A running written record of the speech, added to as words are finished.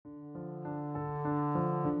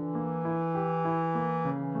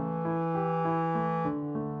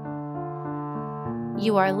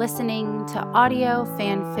You are listening to Audio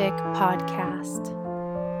Fanfic Podcast.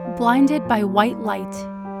 Blinded by White Light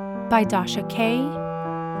by Dasha K.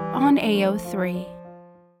 on AO3.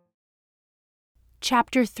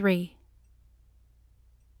 Chapter 3.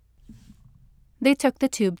 They took the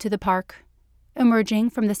tube to the park, emerging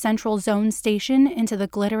from the Central Zone station into the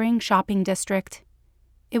glittering shopping district.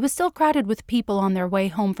 It was still crowded with people on their way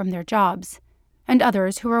home from their jobs, and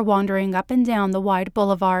others who were wandering up and down the wide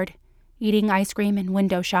boulevard, eating ice cream and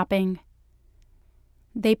window shopping.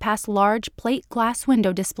 They passed large plate glass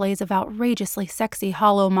window displays of outrageously sexy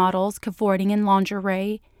hollow models cavorting in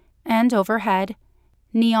lingerie, and overhead,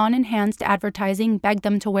 neon-enhanced advertising begged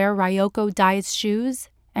them to wear Ryoko Dai's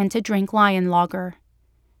shoes and to drink Lion Lager.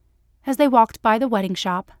 As they walked by the wedding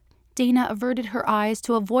shop, Dana averted her eyes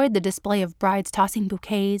to avoid the display of brides tossing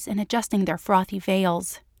bouquets and adjusting their frothy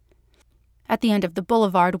veils. At the end of the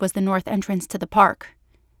boulevard was the north entrance to the park.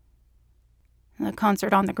 "The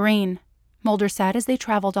concert on the green," Mulder said as they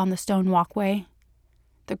traveled on the stone walkway.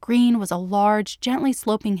 The green was a large, gently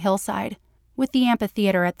sloping hillside, with the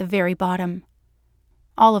amphitheater at the very bottom.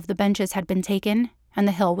 All of the benches had been taken, and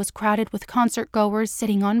the hill was crowded with concert-goers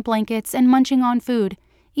sitting on blankets and munching on food,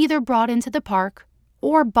 either brought into the park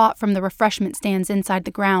or bought from the refreshment stands inside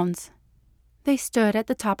the grounds. They stood at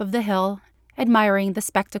the top of the hill, admiring the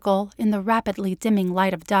spectacle in the rapidly dimming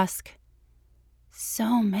light of dusk.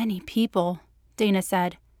 "So many people," Dana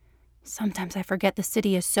said. "Sometimes I forget the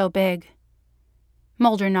city is so big."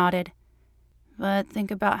 Mulder nodded. "But think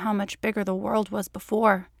about how much bigger the world was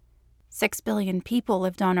before. 6 billion people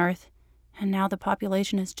lived on Earth, and now the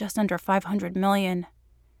population is just under 500 million.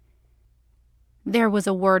 There was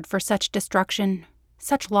a word for such destruction,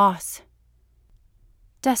 such loss.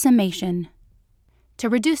 Decimation. To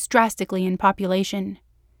reduce drastically in population.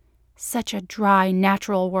 Such a dry,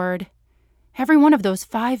 natural word. Every one of those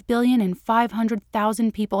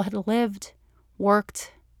 5,500,000 people had lived,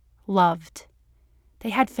 worked, loved. They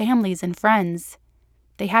had families and friends.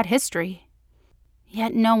 They had history.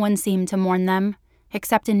 Yet no one seemed to mourn them,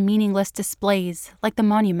 except in meaningless displays like the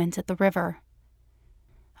monument at the river.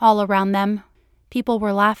 All around them, people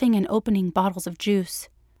were laughing and opening bottles of juice,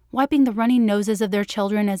 wiping the runny noses of their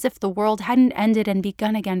children as if the world hadn't ended and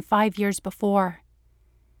begun again 5 years before.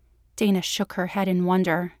 Dana shook her head in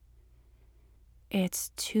wonder. It's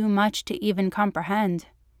too much to even comprehend.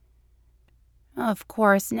 Of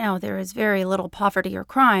course, now there is very little poverty or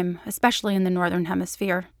crime, especially in the Northern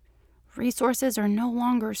Hemisphere. Resources are no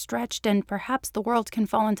longer stretched, and perhaps the world can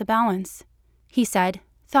fall into balance," he said,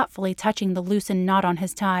 thoughtfully touching the loosened knot on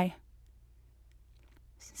his tie.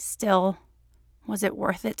 "Still, was it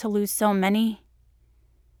worth it to lose so many?"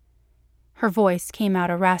 Her voice came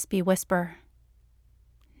out a raspy whisper.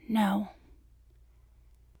 "No."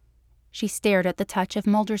 She stared at the touch of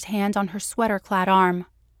Mulder's hand on her sweater-clad arm.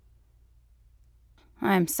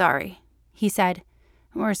 "I'm sorry," he said.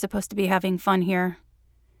 "We're supposed to be having fun here."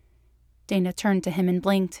 Dana turned to him and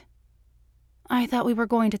blinked. "I thought we were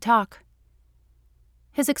going to talk."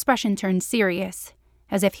 His expression turned serious,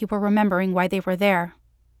 as if he were remembering why they were there.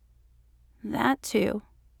 "That too,"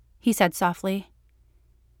 he said softly.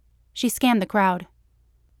 She scanned the crowd.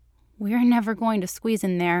 "We're never going to squeeze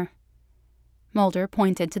in there." Mulder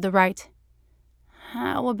pointed to the right.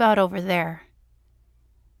 "How about over there?"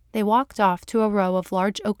 They walked off to a row of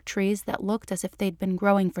large oak trees that looked as if they'd been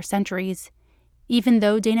growing for centuries, even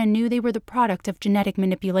though Dana knew they were the product of genetic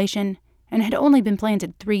manipulation and had only been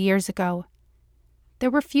planted 3 years ago. There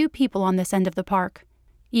were few people on this end of the park,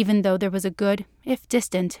 even though there was a good, if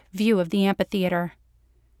distant, view of the amphitheater.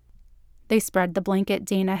 They spread the blanket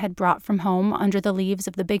Dana had brought from home under the leaves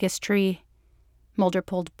of the biggest tree. Mulder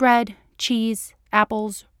pulled bread, cheese,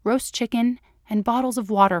 apples, roast chicken, and bottles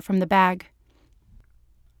of water from the bag.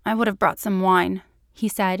 "I would have brought some wine," he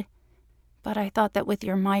said, "but I thought that with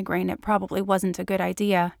your migraine it probably wasn't a good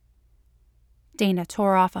idea." Dana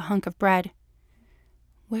tore off a hunk of bread.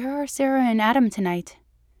 "Where are Sarah and Adam tonight?"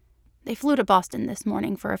 "They flew to Boston this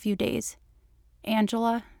morning for a few days.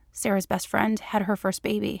 Angela, Sarah's best friend, had her first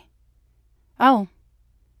baby." "Oh,"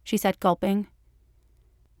 she said, gulping.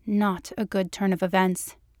 Not a good turn of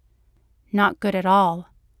events. Not good at all.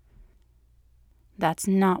 "That's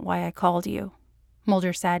not why I called you,"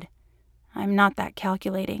 Mulder said. "I'm not that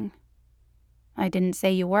calculating." "I didn't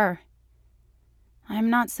say you were." "I'm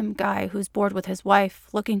not some guy who's bored with his wife,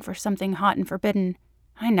 looking for something hot and forbidden.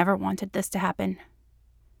 I never wanted this to happen."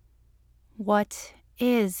 "What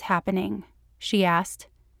is happening?" she asked.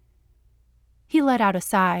 He let out a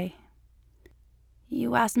sigh.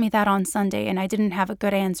 "You asked me that on Sunday, and I didn't have a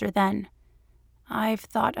good answer then. I've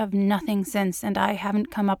thought of nothing since, and I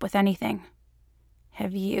haven't come up with anything.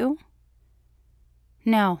 Have you?"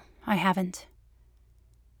 No, I haven't.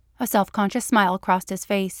 A self-conscious smile crossed his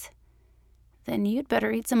face. Then you'd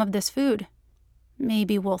better eat some of this food.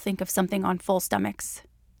 Maybe we'll think of something on full stomachs.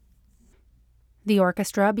 The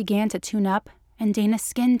orchestra began to tune up, and Dana's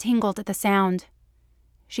skin tingled at the sound.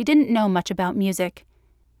 She didn't know much about music.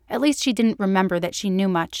 At least she didn't remember that she knew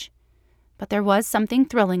much. But there was something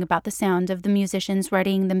thrilling about the sound of the musicians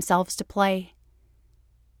readying themselves to play.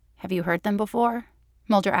 Have you heard them before?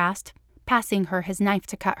 Mulder asked, passing her his knife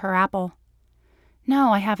to cut her apple.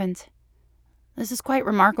 No, I haven't. This is quite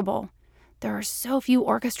remarkable. There are so few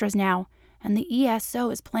orchestras now, and the ESO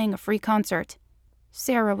is playing a free concert.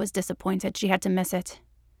 Sarah was disappointed she had to miss it.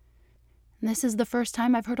 This is the first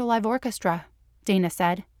time I've heard a live orchestra, Dana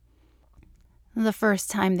said. The first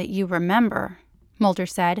time that you remember, Mulder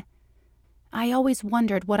said. I always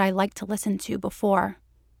wondered what I liked to listen to before.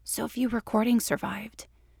 So few recordings survived.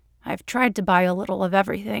 I've tried to buy a little of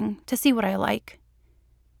everything to see what I like.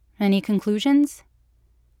 Any conclusions?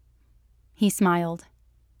 He smiled.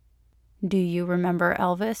 Do you remember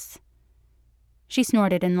Elvis? She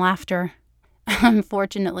snorted in laughter.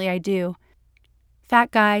 Unfortunately, I do.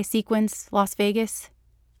 Fat guy, sequence, Las Vegas.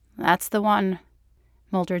 That's the one.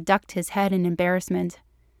 Mulder ducked his head in embarrassment.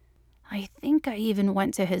 I think I even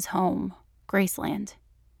went to his home, Graceland.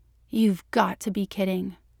 You've got to be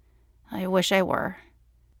kidding. I wish I were.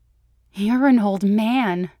 You're an old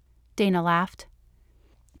man, Dana laughed.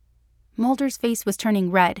 Mulder's face was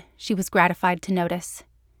turning red, she was gratified to notice.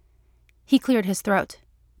 He cleared his throat.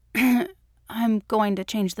 I'm going to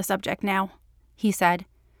change the subject now, he said,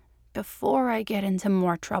 before I get into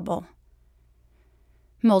more trouble.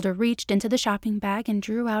 Mulder reached into the shopping bag and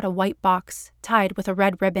drew out a white box, tied with a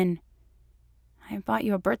red ribbon. I bought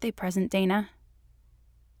you a birthday present, Dana.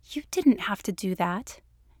 You didn't have to do that,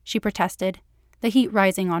 she protested, the heat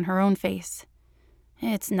rising on her own face.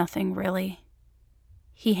 It's nothing, really.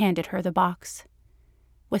 He handed her the box.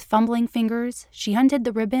 With fumbling fingers, she undid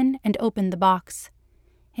the ribbon and opened the box.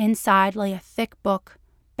 Inside lay a thick book,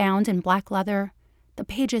 bound in black leather, the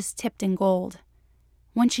pages tipped in gold.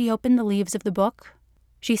 When she opened the leaves of the book,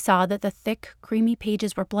 she saw that the thick, creamy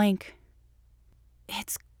pages were blank.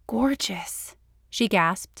 It's gorgeous, she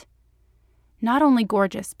gasped. Not only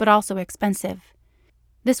gorgeous, but also expensive.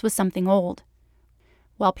 This was something old.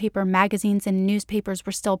 While paper magazines and newspapers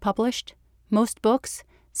were still published, most books,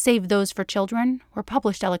 save those for children, were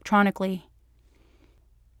published electronically.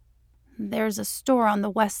 There's a store on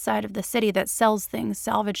the west side of the city that sells things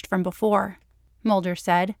salvaged from before, Mulder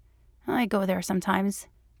said. I go there sometimes,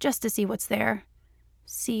 just to see what's there.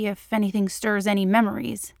 See if anything stirs any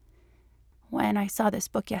memories. When I saw this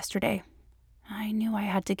book yesterday, I knew I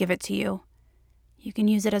had to give it to you. You can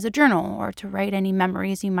use it as a journal or to write any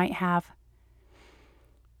memories you might have.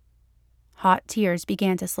 Hot tears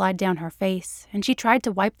began to slide down her face, and she tried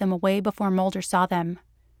to wipe them away before Mulder saw them.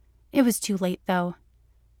 It was too late, though.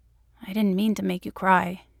 I didn't mean to make you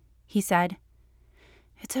cry, he said.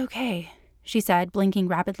 It's okay, she said, blinking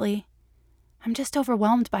rapidly. I'm just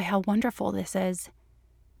overwhelmed by how wonderful this is.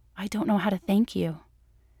 I don't know how to thank you.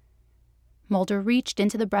 Mulder reached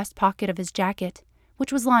into the breast pocket of his jacket,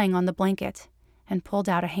 which was lying on the blanket, and pulled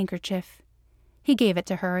out a handkerchief. He gave it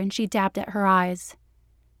to her, and she dabbed at her eyes.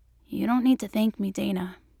 You don't need to thank me,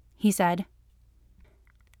 Dana, he said.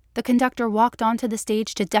 The conductor walked onto the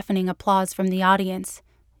stage to deafening applause from the audience,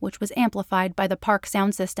 which was amplified by the park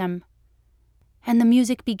sound system. And the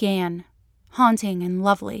music began, haunting and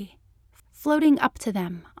lovely, floating up to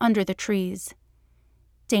them under the trees.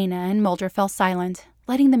 Dana and Mulder fell silent,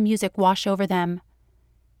 letting the music wash over them.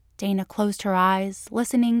 Dana closed her eyes,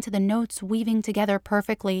 listening to the notes weaving together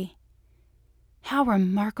perfectly. How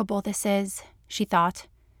remarkable this is, she thought.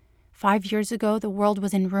 5 years ago, the world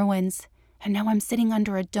was in ruins, and now I'm sitting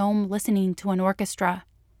under a dome listening to an orchestra.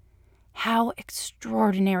 How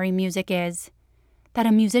extraordinary music is, that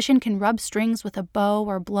a musician can rub strings with a bow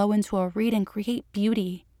or blow into a reed and create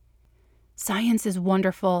beauty. Science is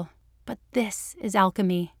wonderful, but this is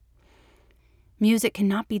alchemy. Music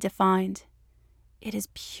cannot be defined. It is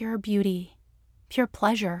pure beauty, pure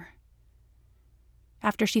pleasure.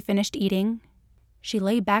 After she finished eating, she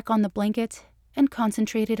lay back on the blanket and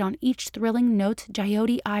concentrated on each thrilling note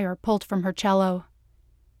Jyoti Iyer pulled from her cello.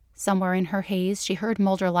 Somewhere in her haze, she heard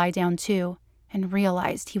Mulder lie down too, and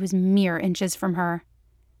realized he was mere inches from her.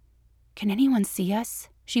 Can anyone see us?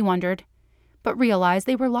 She wondered, but realized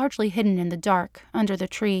they were largely hidden in the dark, under the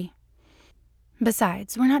tree.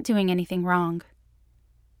 Besides, we're not doing anything wrong.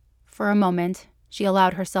 For a moment, she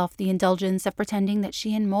allowed herself the indulgence of pretending that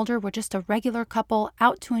she and Mulder were just a regular couple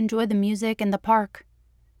out to enjoy the music and the park.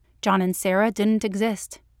 John and Sarah didn't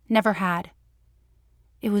exist, never had.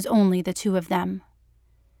 It was only the two of them,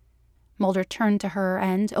 Mulder turned to her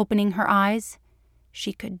and, opening her eyes,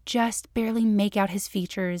 she could just barely make out his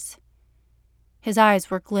features. His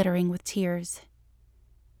eyes were glittering with tears.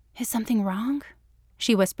 "Is something wrong?"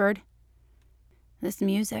 she whispered. "This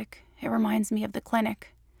music, it reminds me of the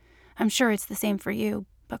clinic. I'm sure it's the same for you,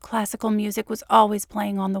 but classical music was always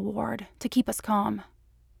playing on the ward to keep us calm."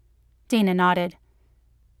 Dana nodded.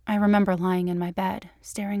 "I remember lying in my bed,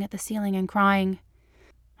 staring at the ceiling and crying.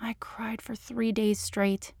 I cried for 3 days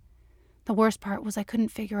straight. The worst part was I couldn't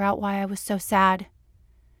figure out why I was so sad."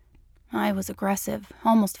 "I was aggressive,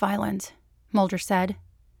 almost violent," Mulder said.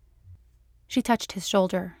 She touched his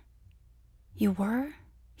shoulder. "You were?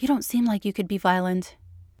 You don't seem like you could be violent."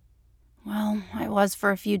 "Well, I was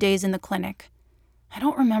for a few days in the clinic. I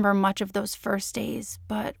don't remember much of those first days,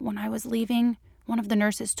 but when I was leaving, one of the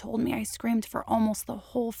nurses told me I screamed for almost the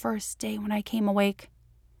whole first day when I came awake.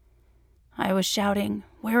 I was shouting,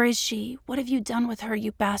 'Where is she? What have you done with her,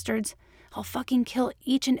 you bastards? I'll fucking kill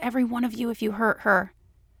each and every one of you if you hurt her.'"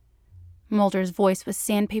 Mulder's voice was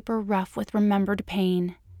sandpaper rough with remembered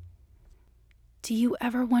pain. "Do you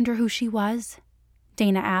ever wonder who she was?"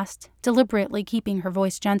 Dana asked, deliberately keeping her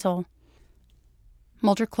voice gentle.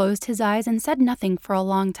 Mulder closed his eyes and said nothing for a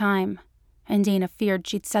long time, and Dana feared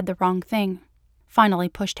she'd said the wrong thing, finally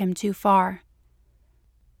pushed him too far.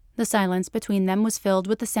 The silence between them was filled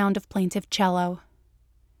with the sound of plaintive cello.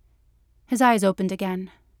 His eyes opened again.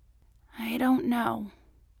 "I don't know,"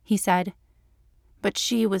 he said, "but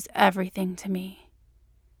she was everything to me."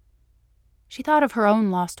 She thought of her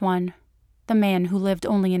own lost one, the man who lived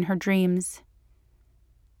only in her dreams.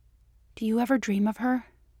 "Do you ever dream of her?"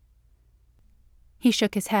 He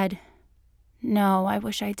shook his head. "No, I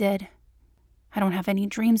wish I did. I don't have any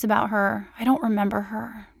dreams about her. I don't remember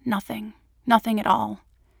her. Nothing. Nothing at all.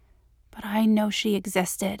 But I know she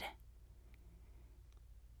existed."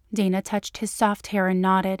 Dana touched his soft hair and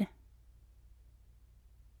nodded.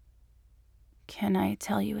 "Can I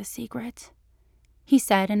tell you a secret?" he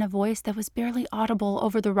said in a voice that was barely audible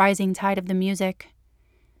over the rising tide of the music.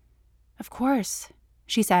 "Of course,"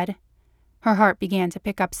 she said. Her heart began to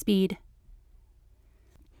pick up speed.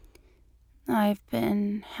 "I've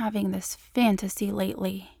been having this fantasy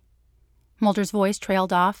lately." Mulder's voice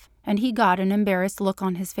trailed off, and he got an embarrassed look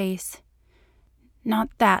on his face. "Not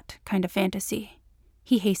that kind of fantasy,"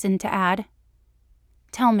 he hastened to add.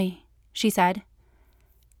 "Tell me," she said.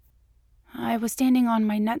 "I was standing on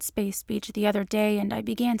my NetSpace beach the other day, and I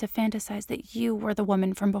began to fantasize that you were the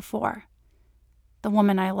woman from before. The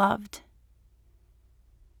woman I loved."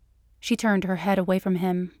 She turned her head away from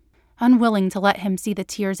him, unwilling to let him see the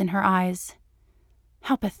tears in her eyes.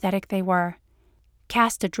 How pathetic they were,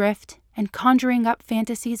 cast adrift and conjuring up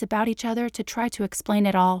fantasies about each other to try to explain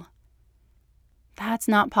it all. "That's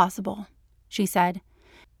not possible," she said.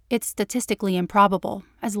 "It's statistically improbable,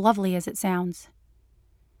 as lovely as it sounds."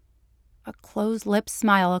 A closed-lipped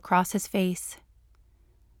smile across his face.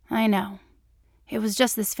 "I know. It was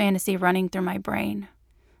just this fantasy running through my brain.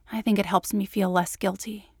 I think it helps me feel less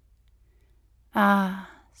guilty." Ah,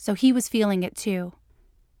 so he was feeling it too.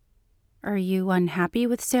 "Are you unhappy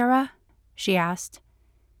with Sarah?" she asked.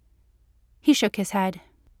 He shook his head.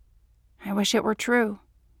 "I wish it were true.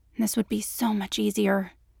 This would be so much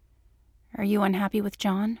easier." "Are you unhappy with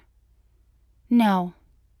John?" "No,"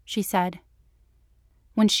 she said.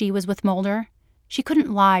 When she was with Mulder, she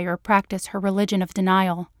couldn't lie or practice her religion of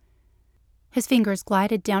denial. His fingers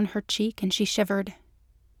glided down her cheek and she shivered.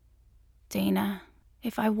 "Dana,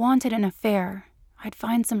 if I wanted an affair, I'd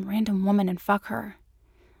find some random woman and fuck her.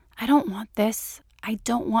 I don't want this. I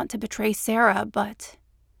don't want to betray Sarah, but..."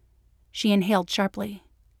 She inhaled sharply.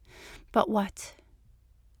 "But what?"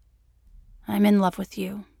 "I'm in love with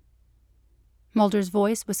you." Mulder's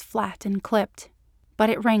voice was flat and clipped, but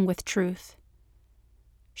it rang with truth.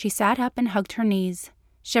 She sat up and hugged her knees,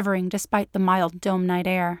 shivering despite the mild dome night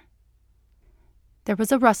air. There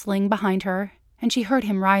was a rustling behind her, and she heard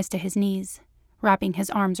him rise to his knees, wrapping his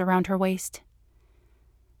arms around her waist.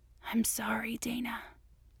 "I'm sorry, Dana,"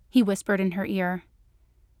 he whispered in her ear.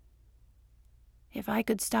 "If I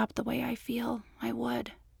could stop the way I feel, I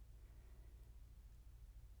would."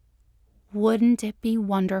 "Wouldn't it be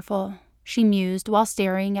wonderful?" she mused while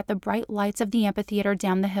staring at the bright lights of the amphitheater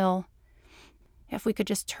down the hill. "If we could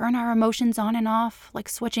just turn our emotions on and off, like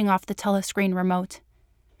switching off the telescreen remote.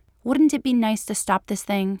 Wouldn't it be nice to stop this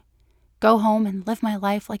thing, go home and live my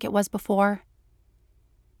life like it was before?"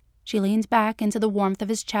 She leaned back into the warmth of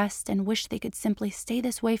his chest and wished they could simply stay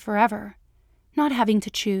this way forever, not having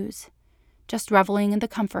to choose, just reveling in the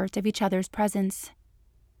comfort of each other's presence.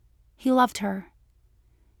 He loved her.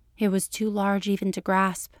 It was too large even to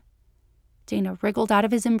grasp. Dana wriggled out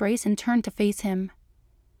of his embrace and turned to face him.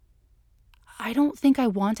 I don't think I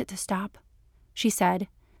want it to stop, she said,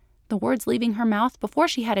 the words leaving her mouth before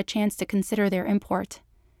she had a chance to consider their import.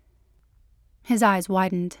 His eyes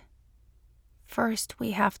widened. First,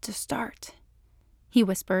 we have to start, he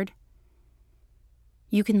whispered.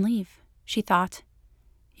 You can leave, she thought.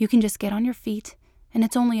 You can just get on your feet, and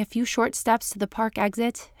it's only a few short steps to the park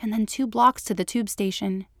exit and then 2 blocks to the tube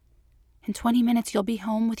station. In 20 minutes, you'll be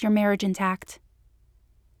home with your marriage intact.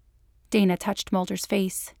 Dana touched Mulder's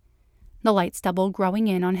face, the light stubble growing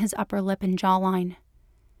in on his upper lip and jawline.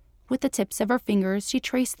 With the tips of her fingers, she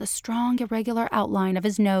traced the strong, irregular outline of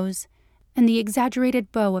his nose and the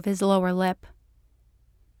exaggerated bow of his lower lip.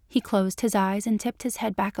 He closed his eyes and tipped his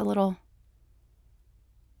head back a little.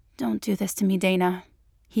 Don't do this to me, Dana,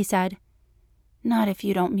 he said. Not if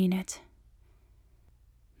you don't mean it.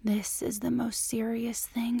 This is the most serious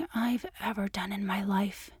thing I've ever done in my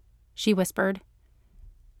life, she whispered.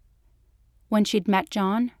 When she'd met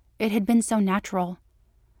John, it had been so natural.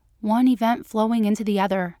 One event flowing into the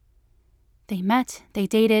other. They met, they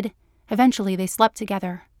dated, eventually they slept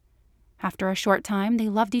together. After a short time, they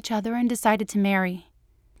loved each other and decided to marry.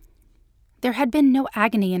 There had been no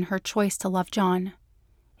agony in her choice to love John.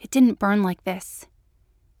 It didn't burn like this.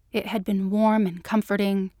 It had been warm and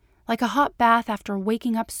comforting, like a hot bath after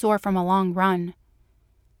waking up sore from a long run.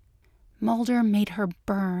 Mulder made her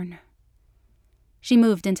burn. She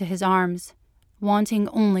moved into his arms, wanting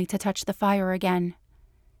only to touch the fire again.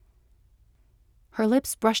 Her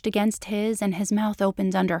lips brushed against his and his mouth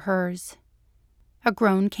opened under hers. A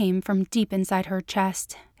groan came from deep inside her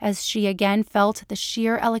chest as she again felt the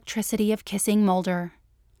sheer electricity of kissing Mulder.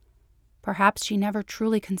 Perhaps she never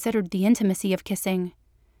truly considered the intimacy of kissing.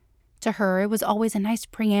 To her, it was always a nice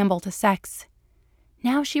preamble to sex.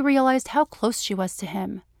 Now she realized how close she was to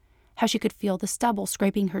him, how she could feel the stubble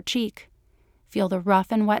scraping her cheek, feel the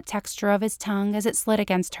rough and wet texture of his tongue as it slid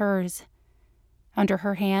against hers. Under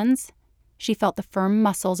her hands, she felt the firm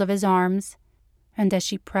muscles of his arms, and as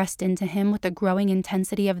she pressed into him with the growing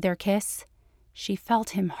intensity of their kiss, she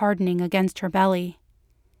felt him hardening against her belly.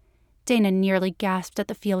 Dana nearly gasped at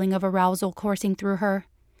the feeling of arousal coursing through her,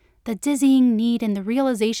 the dizzying need and the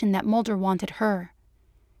realization that Mulder wanted her.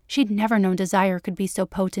 She'd never known desire could be so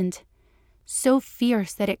potent, so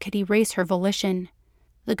fierce that it could erase her volition,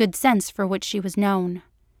 the good sense for which she was known.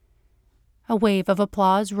 A wave of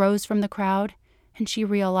applause rose from the crowd, and she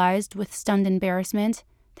realized with stunned embarrassment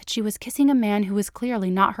that she was kissing a man who was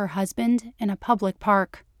clearly not her husband in a public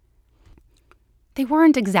park. They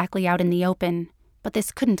weren't exactly out in the open, but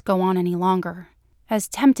this couldn't go on any longer, as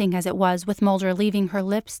tempting as it was with Mulder leaving her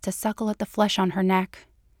lips to suckle at the flesh on her neck.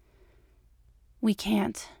 We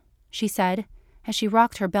can't, she said, as she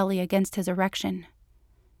rocked her belly against his erection.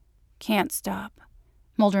 Can't stop,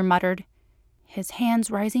 Mulder muttered, his hands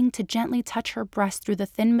rising to gently touch her breast through the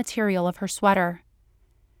thin material of her sweater.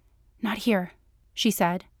 Not here, she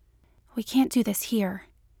said. We can't do this here.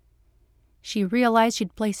 She realized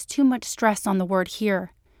she'd placed too much stress on the word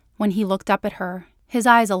here when he looked up at her, his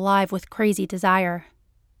eyes alive with crazy desire.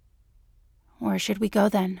 Where should we go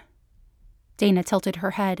then? Dana tilted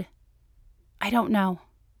her head. I don't know.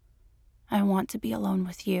 I want to be alone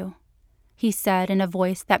with you, he said in a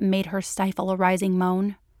voice that made her stifle a rising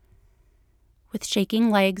moan. With shaking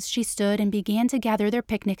legs, she stood and began to gather their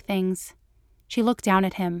picnic things. She looked down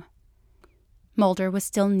at him. Mulder was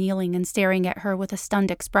still kneeling and staring at her with a stunned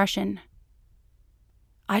expression.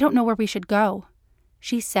 I don't know where we should go,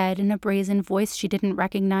 she said in a brazen voice she didn't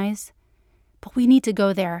recognize. But we need to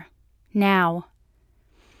go there. Now.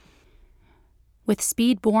 With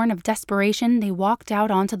speed born of desperation, they walked out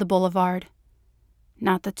onto the boulevard.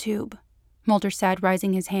 Not the tube, Mulder said,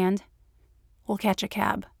 raising his hand. We'll catch a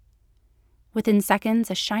cab. Within seconds,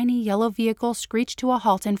 a shiny yellow vehicle screeched to a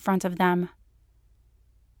halt in front of them.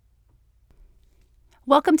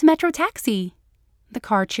 Welcome to Metro Taxi, the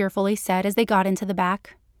car cheerfully said as they got into the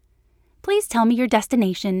back. Please tell me your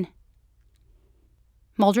destination.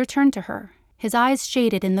 Mulder turned to her, his eyes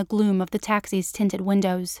shaded in the gloom of the taxi's tinted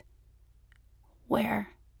windows. Where?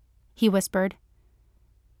 He whispered.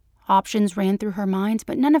 Options ran through her mind,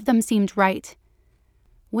 but none of them seemed right.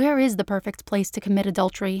 Where is the perfect place to commit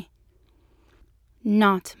adultery?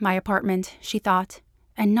 Not my apartment, she thought,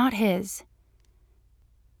 and not his.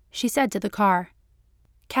 She said to the car,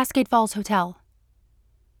 Cascade Falls Hotel.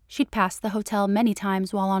 She'd passed the hotel many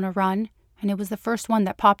times while on a run, and it was the first one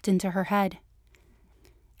that popped into her head.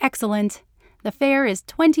 Excellent. The fare is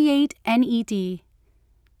 28 NED.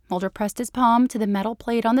 Mulder pressed his palm to the metal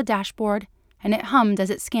plate on the dashboard, and it hummed as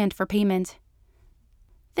it scanned for payment.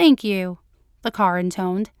 Thank you, the car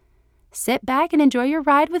intoned. Sit back and enjoy your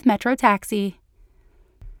ride with Metro Taxi.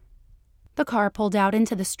 The car pulled out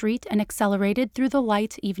into the street and accelerated through the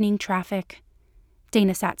light evening traffic.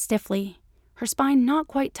 Dana sat stiffly, her spine not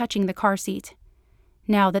quite touching the car seat.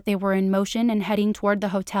 Now that they were in motion and heading toward the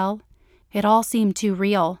hotel, it all seemed too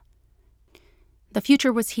real. The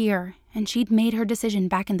future was here, and she'd made her decision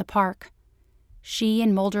back in the park. She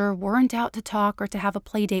and Mulder weren't out to talk or to have a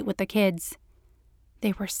play date with the kids.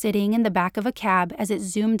 They were sitting in the back of a cab as it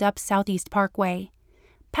zoomed up Southeast Parkway,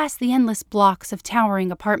 past the endless blocks of towering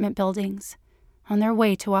apartment buildings, on their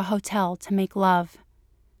way to a hotel to make love.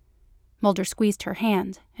 Mulder squeezed her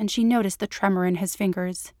hand, and she noticed the tremor in his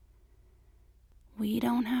fingers. "We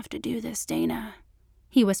don't have to do this, Dana,"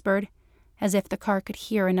 he whispered, as if the car could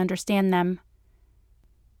hear and understand them.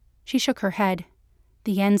 She shook her head,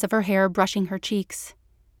 the ends of her hair brushing her cheeks.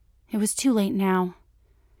 It was too late now.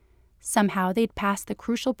 Somehow they'd passed the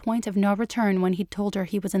crucial point of no return when he'd told her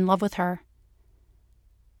he was in love with her.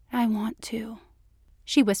 "I want to,"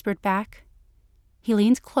 she whispered back. He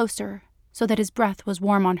leaned closer so that his breath was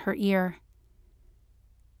warm on her ear.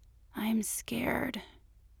 "I'm scared."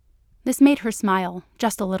 This made her smile,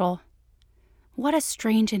 just a little. What a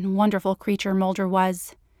strange and wonderful creature Mulder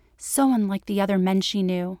was, so unlike the other men she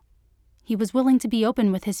knew. He was willing to be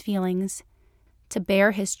open with his feelings, to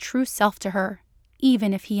bare his true self to her,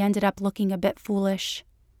 even if he ended up looking a bit foolish.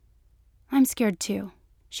 "I'm scared too,"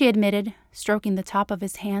 she admitted, stroking the top of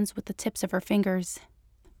his hands with the tips of her fingers.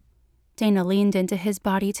 Dana leaned into his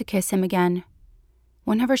body to kiss him again.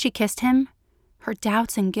 Whenever she kissed him, her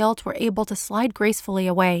doubts and guilt were able to slide gracefully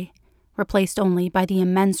away, replaced only by the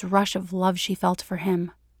immense rush of love she felt for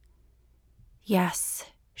him. Yes,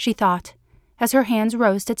 she thought, as her hands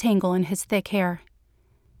rose to tangle in his thick hair.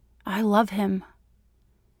 I love him.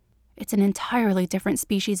 It's an entirely different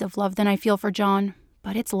species of love than I feel for John,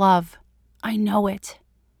 but it's love. I know it.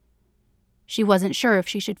 She wasn't sure if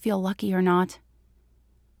she should feel lucky or not.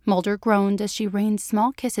 Mulder groaned as she rained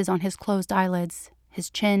small kisses on his closed eyelids, his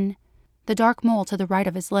chin, the dark mole to the right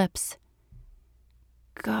of his lips.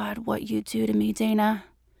 God, what you do to me, Dana.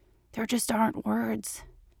 There just aren't words.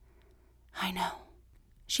 I know,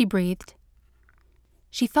 she breathed.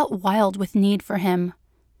 She felt wild with need for him,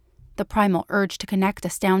 the primal urge to connect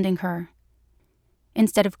astounding her.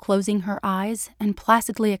 Instead of closing her eyes and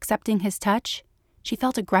placidly accepting his touch, she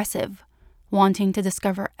felt aggressive, wanting to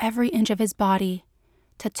discover every inch of his body,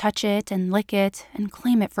 to touch it and lick it and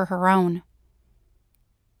claim it for her own.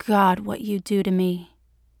 God, what you do to me.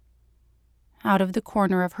 Out of the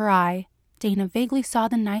corner of her eye, Dana vaguely saw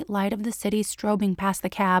the night light of the city strobing past the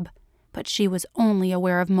cab, but she was only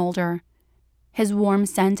aware of Mulder. His warm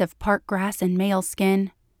scent of park grass and male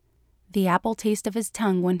skin, the apple taste of his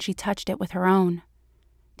tongue when she touched it with her own,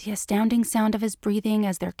 the astounding sound of his breathing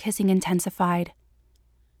as their kissing intensified.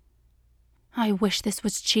 I wish this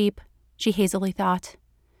was cheap, she hazily thought.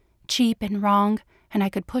 Cheap and wrong, and I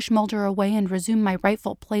could push Mulder away and resume my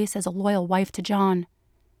rightful place as a loyal wife to John.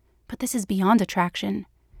 But this is beyond attraction,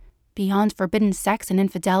 beyond forbidden sex and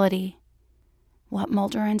infidelity. What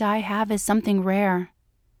Mulder and I have is something rare.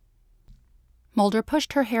 Mulder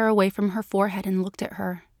pushed her hair away from her forehead and looked at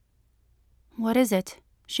her. What is it?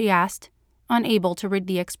 She asked, unable to read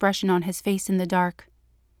the expression on his face in the dark.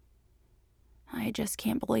 I just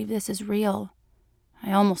can't believe this is real.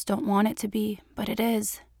 I almost don't want it to be, but it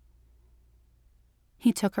is.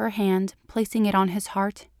 He took her hand, placing it on his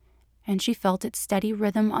heart, and she felt its steady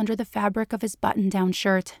rhythm under the fabric of his button-down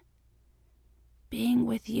shirt. Being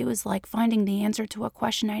with you is like finding the answer to a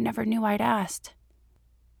question I never knew I'd asked.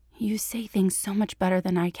 You say things so much better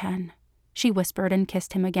than I can, she whispered and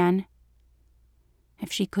kissed him again.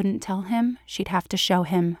 If she couldn't tell him, she'd have to show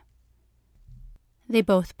him. They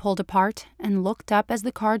both pulled apart and looked up as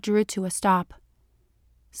the car drew to a stop.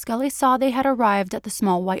 Scully saw they had arrived at the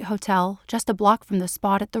small white hotel just a block from the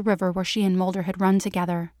spot at the river where she and Mulder had run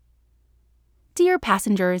together. Dear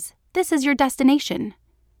passengers, this is your destination,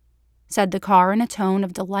 said the car in a tone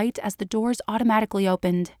of delight as the doors automatically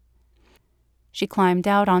opened. She climbed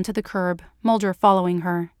out onto the curb, Mulder following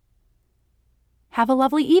her. Have a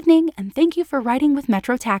lovely evening, and thank you for riding with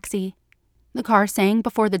Metro Taxi, the car sang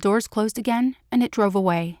before the doors closed again, and it drove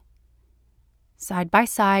away. Side by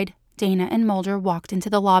side, Dana and Mulder walked into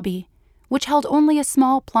the lobby, which held only a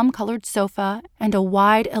small plum-colored sofa and a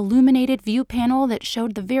wide, illuminated view panel that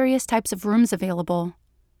showed the various types of rooms available.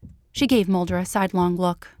 She gave Mulder a sidelong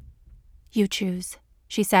look. You choose,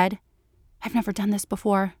 she said. I've never done this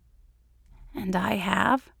before. And I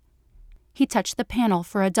have? He touched the panel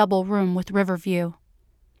for a double room with river view.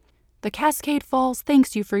 The Cascade Falls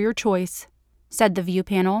thanks you for your choice, said the view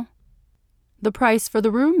panel. The price for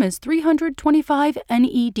the room is $325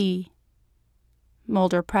 NED.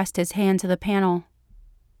 Mulder pressed his hand to the panel.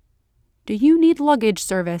 "Do you need luggage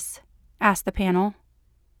service?" asked the panel.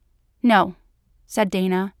 "No," said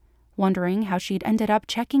Dana, wondering how she'd ended up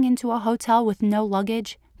checking into a hotel with no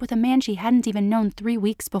luggage with a man she hadn't even known 3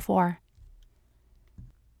 weeks before.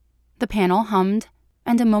 The panel hummed,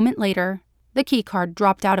 and a moment later, the keycard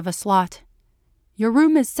dropped out of a slot. "Your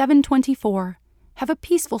room is 724. Have a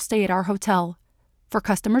peaceful stay at our hotel. For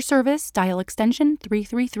customer service, dial extension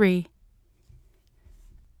 333.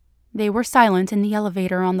 They were silent in the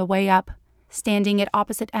elevator on the way up, standing at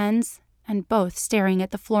opposite ends and both staring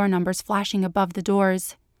at the floor numbers flashing above the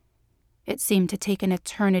doors. It seemed to take an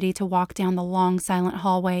eternity to walk down the long, silent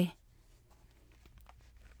hallway.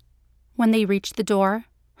 When they reached the door,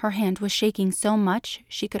 her hand was shaking so much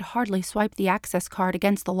she could hardly swipe the access card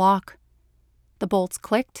against the lock. The bolts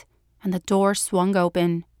clicked, and the door swung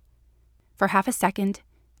open. For half a second,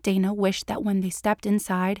 Dana wished that when they stepped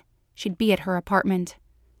inside, she'd be at her apartment.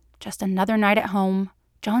 Just another night at home,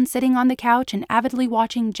 John sitting on the couch and avidly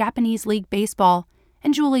watching Japanese League baseball,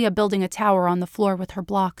 and Julia building a tower on the floor with her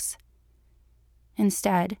blocks.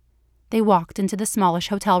 Instead, they walked into the smallish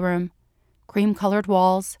hotel room. Cream-colored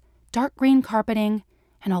walls, dark green carpeting,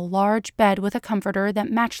 and a large bed with a comforter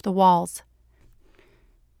that matched the walls.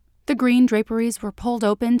 The green draperies were pulled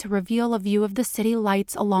open to reveal a view of the city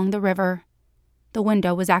lights along the river. The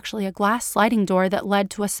window was actually a glass sliding door that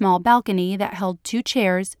led to a small balcony that held 2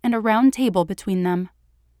 chairs and a round table between them.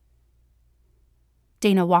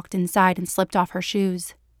 Dana walked inside and slipped off her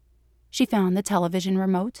shoes. She found the television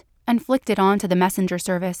remote and flicked it on to the messenger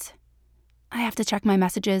service. "I have to check my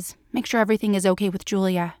messages, make sure everything is okay with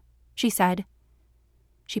Julia," she said.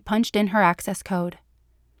 She punched in her access code.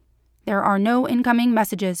 "There are no incoming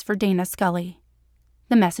messages for Dana Scully,"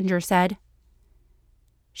 the messenger said.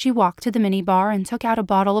 She walked to the minibar and took out a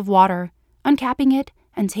bottle of water, uncapping it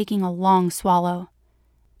and taking a long swallow.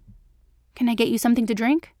 "Can I get you something to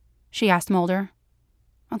drink?" she asked Mulder.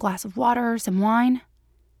 "A glass of water, some wine?"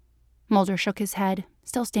 Mulder shook his head,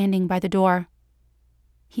 still standing by the door.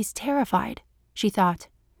 He's terrified, she thought,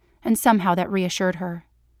 and somehow that reassured her.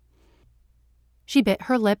 She bit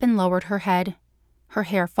her lip and lowered her head, her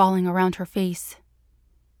hair falling around her face.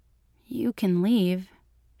 "You can leave,"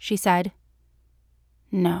 she said.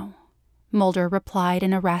 "No," Mulder replied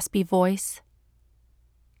in a raspy voice.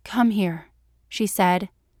 "Come here," she said,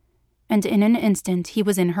 and in an instant he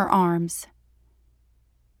was in her arms.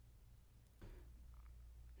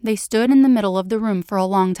 They stood in the middle of the room for a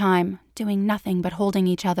long time, doing nothing but holding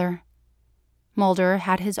each other. Mulder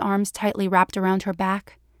had his arms tightly wrapped around her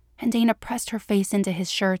back, and Dana pressed her face into his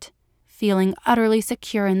shirt, feeling utterly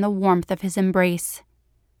secure in the warmth of his embrace.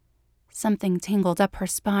 Something tingled up her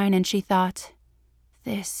spine, and she thought,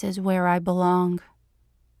 "This is where I belong."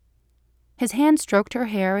 His hand stroked her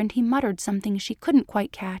hair, and he muttered something she couldn't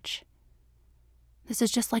quite catch. "This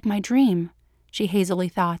is just like my dream," she hazily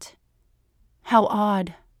thought. "How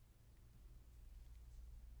odd."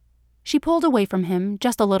 She pulled away from him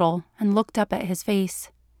just a little and looked up at his face.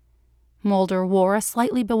 Mulder wore a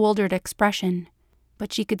slightly bewildered expression,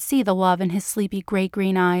 but she could see the love in his sleepy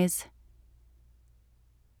gray-green eyes.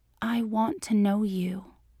 "I want to know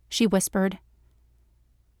you," she whispered.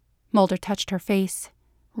 Mulder touched her face,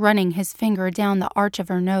 running his finger down the arch of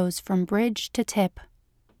her nose from bridge to tip.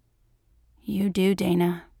 "You do,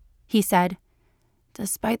 Dana," he said.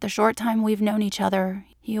 "Despite the short time we've known each other,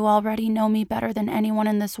 you already know me better than anyone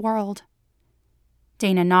in this world."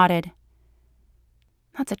 Dana nodded.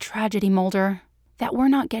 "That's a tragedy, Mulder, that we're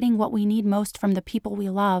not getting what we need most from the people we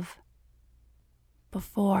love."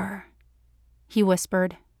 "Before," he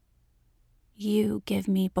whispered. "You give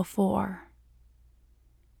me before."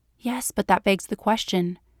 "Yes, but that begs the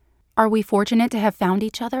question. Are we fortunate to have found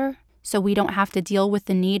each other, so we don't have to deal with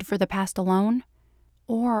the need for the past alone?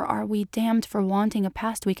 Or are we damned for wanting a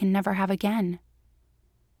past we can never have again?"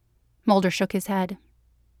 Mulder shook his head.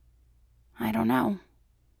 "I don't know.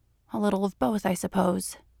 A little of both, I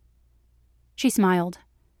suppose." She smiled.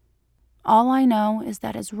 "All I know is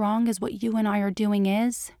that as wrong as what you and I are doing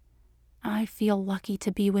is, I feel lucky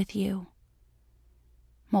to be with you."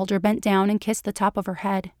 Mulder bent down and kissed the top of her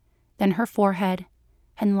head, then her forehead,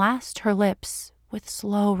 and last her lips with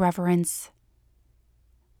slow reverence.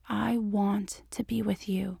 "I want to be with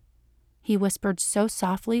you," he whispered so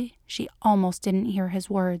softly she almost didn't hear his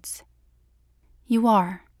words. "You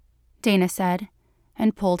are," Dana said,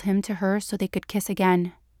 and pulled him to her so they could kiss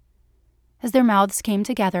again. As their mouths came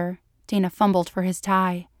together, Dana fumbled for his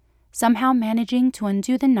tie, somehow managing to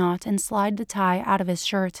undo the knot and slide the tie out of his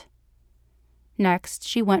shirt. Next,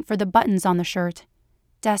 she went for the buttons on the shirt,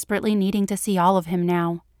 desperately needing to see all of him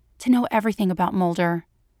now, to know everything about Mulder.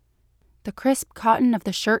 The crisp cotton of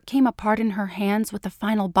the shirt came apart in her hands with the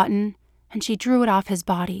final button, and she drew it off his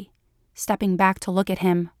body, stepping back to look at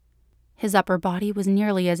him. His upper body was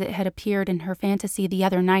nearly as it had appeared in her fantasy the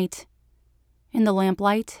other night. In the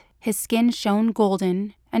lamplight, his skin shone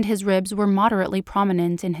golden, and his ribs were moderately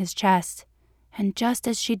prominent in his chest, and just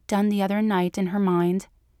as she'd done the other night in her mind,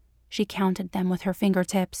 she counted them with her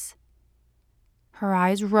fingertips. Her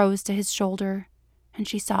eyes rose to his shoulder, and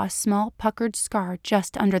she saw a small puckered scar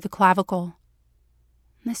just under the clavicle.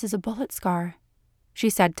 "This is a bullet scar," she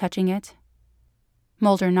said, touching it.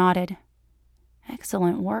 Mulder nodded.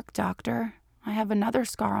 "Excellent work, Doctor. I have another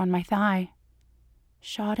scar on my thigh."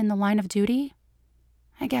 "Shot in the line of duty?"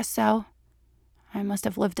 "I guess so. I must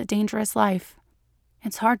have lived a dangerous life.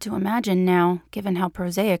 It's hard to imagine now, given how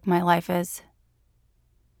prosaic my life is."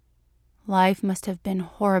 Life must have been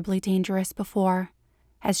horribly dangerous before,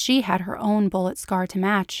 as she had her own bullet scar to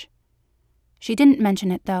match. She didn't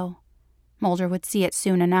mention it, though. Mulder would see it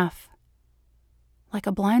soon enough. Like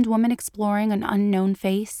a blind woman exploring an unknown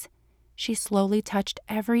face, she slowly touched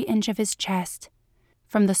every inch of his chest,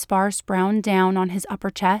 from the sparse brown down on his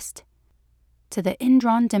upper chest to the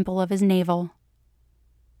indrawn dimple of his navel.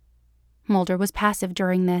 Mulder was passive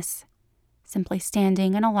during this, simply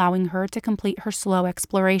standing and allowing her to complete her slow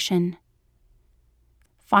exploration.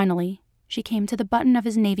 Finally, she came to the button of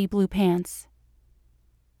his navy blue pants.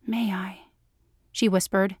 "May I?" she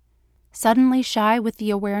whispered, suddenly shy with the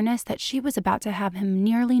awareness that she was about to have him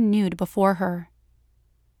nearly nude before her.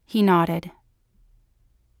 He nodded.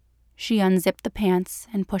 She unzipped the pants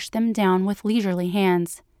and pushed them down with leisurely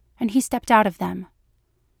hands, and he stepped out of them.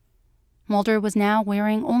 Mulder was now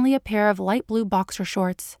wearing only a pair of light blue boxer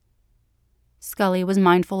shorts. Scully was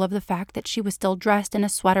mindful of the fact that she was still dressed in a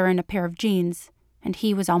sweater and a pair of jeans, and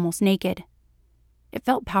he was almost naked. It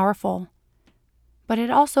felt powerful, but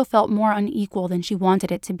it also felt more unequal than she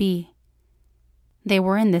wanted it to be. They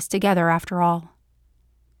were in this together, after all.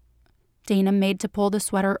 Dana made to pull the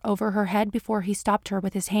sweater over her head before he stopped her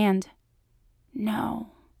with his hand.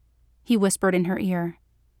 "No," he whispered in her ear.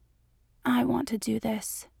 "I want to do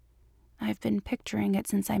this. I've been picturing it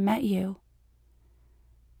since I met you."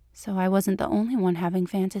 So I wasn't the only one having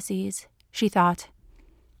fantasies, she thought.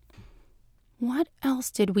 "What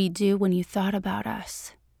else did we do when you thought about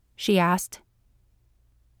us?" she asked.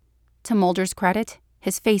 To Mulder's credit,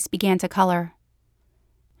 his face began to color.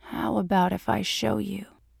 "How about if I show you?"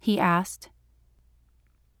 he asked.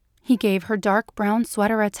 He gave her dark brown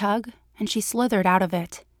sweater a tug, and she slithered out of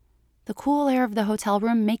it, the cool air of the hotel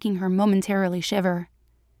room making her momentarily shiver.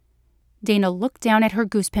 Dana looked down at her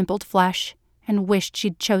goose-pimpled flesh and wished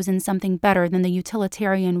she'd chosen something better than the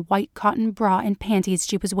utilitarian white cotton bra and panties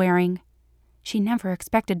she was wearing. She never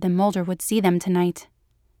expected that Mulder would see them tonight.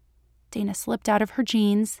 Dana slipped out of her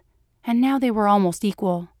jeans, and now they were almost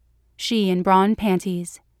equal. She in bra and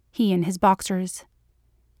panties, he in his boxers.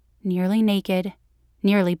 Nearly naked,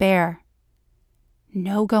 nearly bare.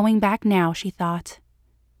 No going back now, she thought.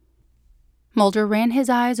 Mulder ran his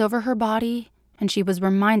eyes over her body, and she was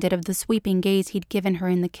reminded of the sweeping gaze he'd given her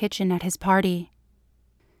in the kitchen at his party.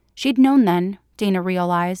 She'd known then, Dana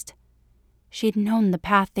realized. She'd known the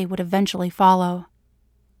path they would eventually follow.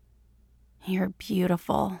 "You're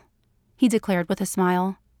beautiful," he declared with a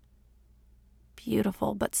smile.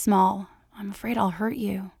 "Beautiful but small. I'm afraid I'll hurt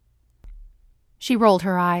you." She rolled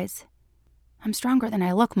her eyes. "I'm stronger than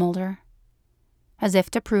I look, Mulder." As if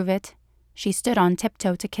to prove it, she stood on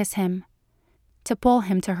tiptoe to kiss him, to pull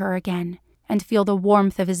him to her again and feel the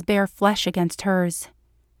warmth of his bare flesh against hers.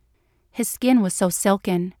 His skin was so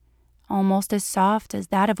silken, almost as soft as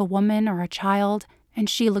that of a woman or a child, and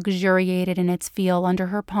she luxuriated in its feel under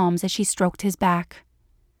her palms as she stroked his back.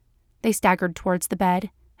 They staggered towards the bed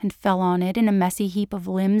and fell on it in a messy heap of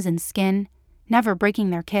limbs and skin, never breaking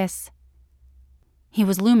their kiss. He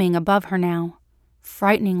was looming above her now,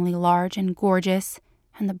 frighteningly large and gorgeous,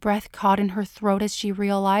 and the breath caught in her throat as she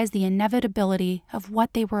realized the inevitability of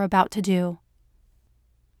what they were about to do.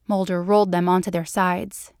 Mulder rolled them onto their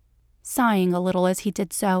sides, sighing a little as he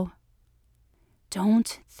did so.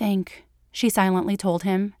 "Don't think," she silently told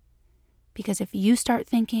him, "because if you start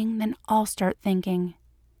thinking, then I'll start thinking."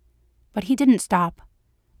 But he didn't stop,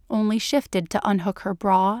 only shifted to unhook her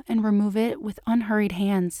bra and remove it with unhurried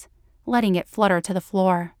hands, letting it flutter to the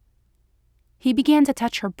floor. He began to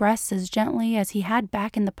touch her breasts as gently as he had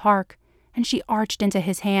back in the park, and she arched into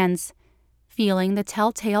his hands, feeling the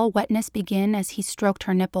telltale wetness begin as he stroked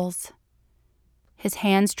her nipples. His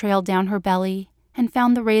hands trailed down her belly and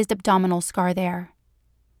found the raised abdominal scar there.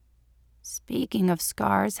 "Speaking of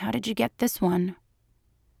scars, how did you get this one?"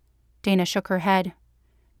 Dana shook her head.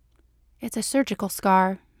 "It's a surgical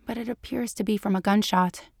scar, but it appears to be from a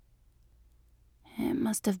gunshot." "It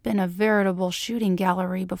must have been a veritable shooting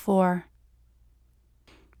gallery before."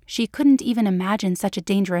 She couldn't even imagine such a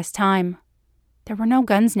dangerous time. There were no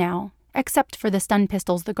guns now, except for the stun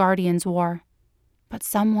pistols the Guardians wore. But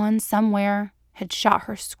someone, somewhere, had shot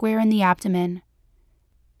her square in the abdomen.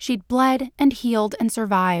 She'd bled and healed and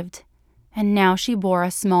survived, and now she bore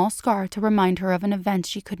a small scar to remind her of an event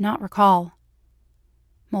she could not recall.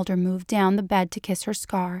 Mulder moved down the bed to kiss her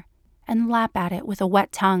scar and lap at it with a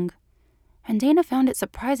wet tongue, and Dana found it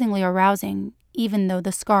surprisingly arousing, even though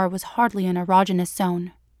the scar was hardly an erogenous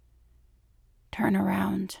zone. "Turn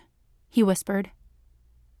around," he whispered.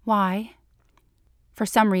 "Why?" For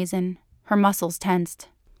some reason, her muscles tensed.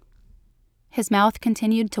 His mouth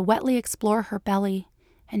continued to wetly explore her belly,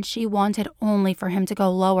 and she wanted only for him to go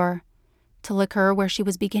lower, to lick her where she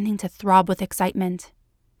was beginning to throb with excitement.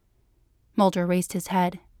 Mulder raised his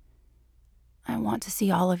head. "I want to see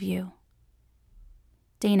all of you."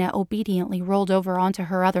 Dana obediently rolled over onto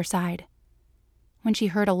her other side. When she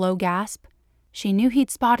heard a low gasp, she knew he'd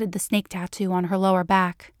spotted the snake tattoo on her lower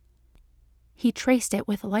back. He traced it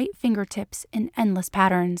with light fingertips in endless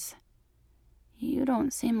patterns. "You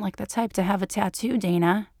don't seem like the type to have a tattoo,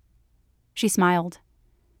 Dana." She smiled.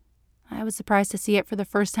 "I was surprised to see it for the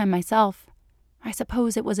first time myself. I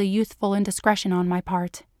suppose it was a youthful indiscretion on my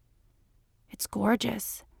part." "It's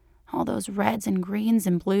gorgeous. All those reds and greens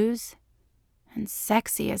and blues. And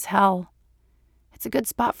sexy as hell. It's a good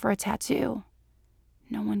spot for a tattoo.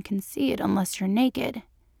 No one can see it unless you're naked.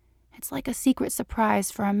 It's like a secret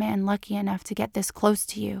surprise for a man lucky enough to get this close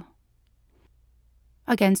to you."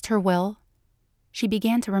 Against her will, she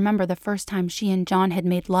began to remember the first time she and John had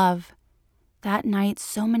made love. That night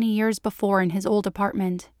so many years before in his old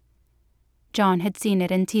apartment. John had seen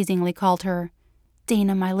it and teasingly called her,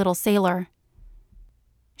 "Dana, my little sailor."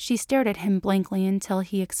 She stared at him blankly until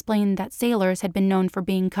he explained that sailors had been known for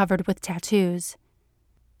being covered with tattoos.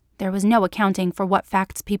 There was no accounting for what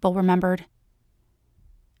facts people remembered.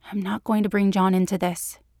 "I'm not going to bring John into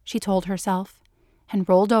this," she told herself, and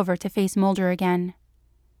rolled over to face Mulder again.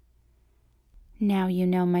 "Now you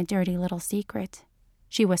know my dirty little secret,"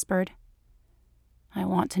 she whispered. "I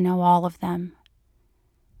want to know all of them."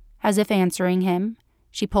 As if answering him,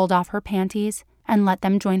 she pulled off her panties and let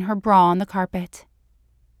them join her bra on the carpet.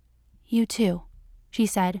 "You too," she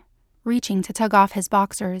said, reaching to tug off his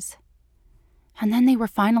boxers. And then they were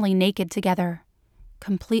finally naked together,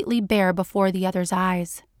 completely bare before the other's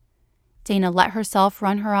eyes. Dana let herself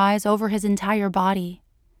run her eyes over his entire body.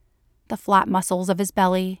 The flat muscles of his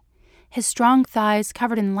belly, his strong thighs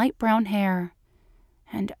covered in light brown hair,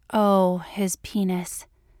 and oh, his penis,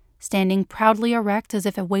 standing proudly erect as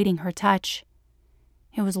if awaiting her touch.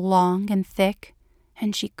 It was long and thick,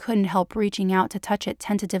 and she couldn't help reaching out to touch it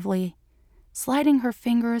tentatively, sliding her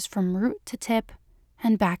fingers from root to tip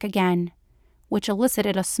and back again, which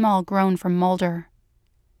elicited a small groan from Mulder.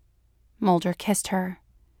 Mulder kissed her,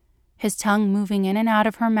 his tongue moving in and out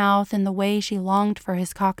of her mouth in the way she longed for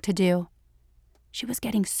his cock to do. She was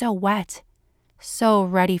getting so wet, so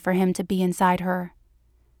ready for him to be inside her.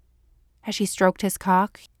 As she stroked his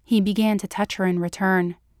cock, he began to touch her in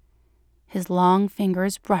return, his long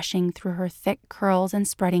fingers brushing through her thick curls and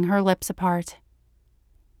spreading her lips apart.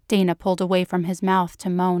 Dana pulled away from his mouth to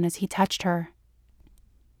moan as he touched her.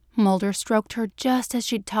 Mulder stroked her just as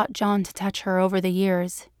she'd taught John to touch her over the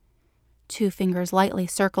years, 2 fingers lightly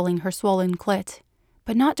circling her swollen clit,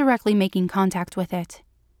 but not directly making contact with it.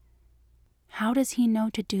 How does he know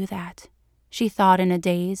to do that? She thought in a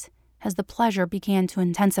daze as the pleasure began to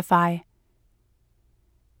intensify.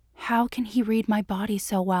 How can he read my body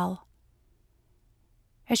so well?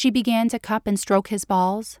 As she began to cup and stroke his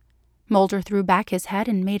balls, Mulder threw back his head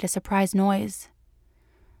and made a surprised noise.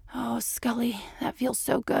 "Oh, Scully, that feels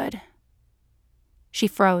so good." She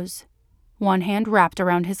froze, one hand wrapped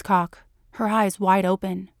around his cock, her eyes wide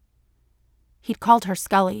open. He'd called her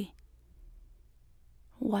Scully.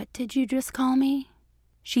 "What did you just call me?"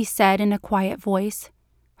 she said in a quiet voice,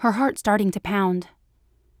 her heart starting to pound.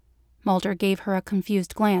 Mulder gave her a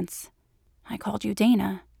confused glance. "I called you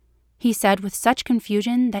Dana," he said with such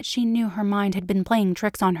confusion that she knew her mind had been playing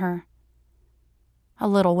tricks on her. A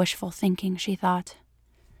little wishful thinking, she thought.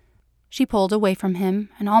 She pulled away from him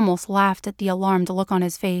and almost laughed at the alarmed look on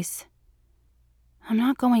his face. "I'm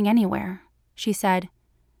not going anywhere," she said.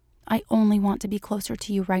 "I only want to be closer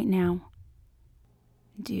to you right now."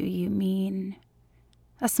 "Do you mean?"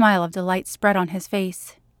 A smile of delight spread on his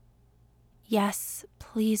face. "Yes,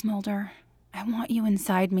 please, Mulder. I want you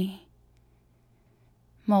inside me."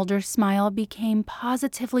 Mulder's smile became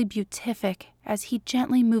positively beatific as he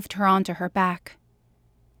gently moved her onto her back.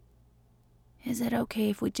 "Is it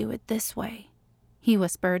okay if we do it this way?" he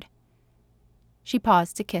whispered. She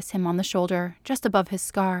paused to kiss him on the shoulder, just above his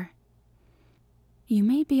scar. You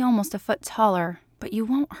may be almost a foot taller, but you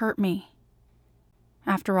won't hurt me.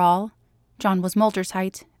 After all, John was Mulder's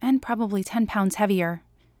height and probably 10 pounds heavier,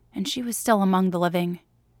 and she was still among the living.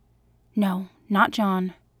 No, not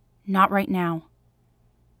John. Not right now.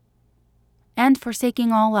 And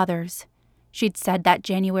forsaking all others, she'd said that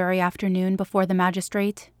January afternoon before the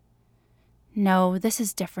magistrate. No, this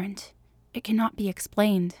is different. It cannot be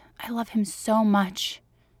explained. I love him so much.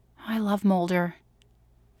 I love Mulder.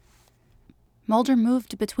 Mulder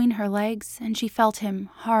moved between her legs, and she felt him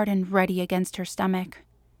hard and ready against her stomach.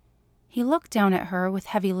 He looked down at her with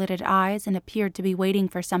heavy-lidded eyes and appeared to be waiting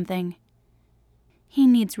for something. He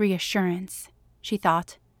needs reassurance, she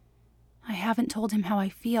thought. I haven't told him how I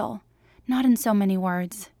feel, not in so many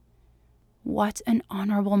words. What an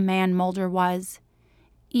honorable man Mulder was,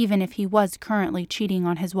 even if he was currently cheating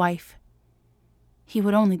on his wife. He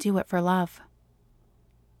would only do it for love.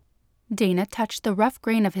 Dana touched the rough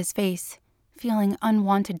grain of his face, feeling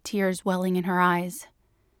unwanted tears welling in her eyes.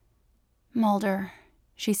 Mulder,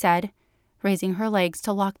 she said, raising her legs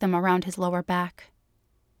to lock them around his lower back.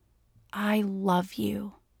 I love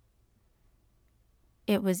you.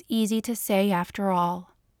 It was easy to say after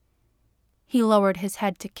all. He lowered his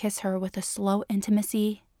head to kiss her with a slow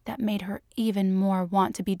intimacy that made her even more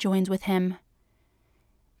want to be joined with him.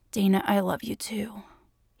 Dana, I love you too,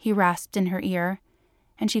 he rasped in her ear,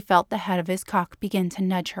 and she felt the head of his cock begin to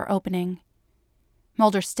nudge her opening.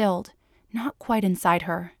 Mulder stilled, not quite inside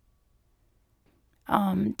her.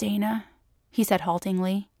 Dana, he said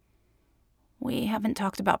haltingly. We haven't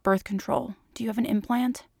talked about birth control. Do you have an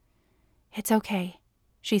implant? It's okay,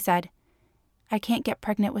 she said. I can't get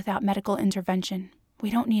pregnant without medical intervention. We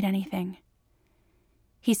don't need anything.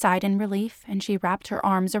 He sighed in relief, and she wrapped her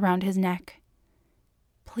arms around his neck.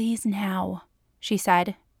 Please now, she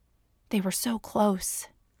said. They were so close.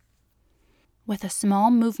 With a small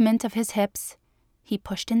movement of his hips, he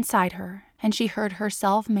pushed inside her, and she heard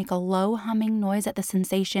herself make a low humming noise at the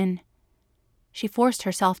sensation. She forced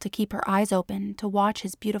herself to keep her eyes open to watch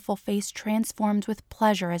his beautiful face transformed with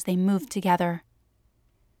pleasure as they moved together.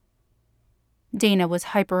 Dana was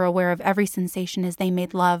hyper-aware of every sensation as they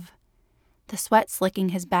made love. The sweat slicking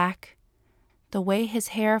his back, the way his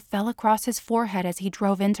hair fell across his forehead as he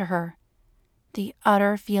drove into her, the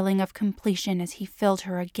utter feeling of completion as he filled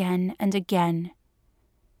her again and again.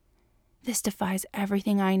 This defies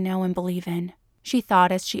everything I know and believe in, she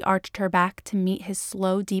thought as she arched her back to meet his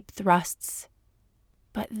slow, deep thrusts.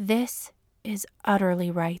 But this is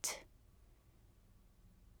utterly right.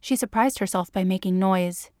 She surprised herself by making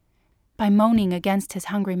noise, by moaning against his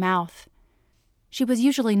hungry mouth. She was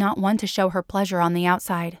usually not one to show her pleasure on the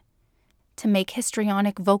outside, to make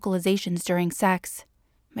histrionic vocalizations during sex,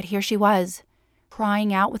 but here she was,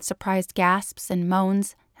 crying out with surprised gasps and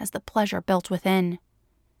moans as the pleasure built within.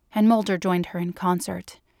 And Mulder joined her in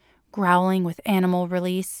concert, growling with animal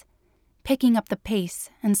release, picking up the pace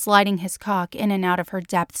and sliding his cock in and out of her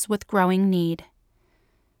depths with growing need.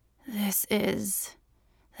 This is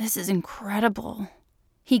incredible,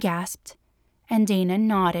 he gasped, and Dana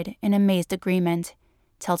nodded in amazed agreement,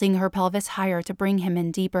 tilting her pelvis higher to bring him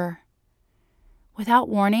in deeper. Without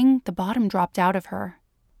warning, the bottom dropped out of her.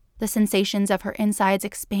 The sensations of her insides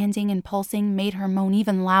expanding and pulsing made her moan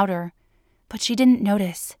even louder, but she didn't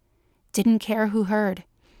notice, didn't care who heard.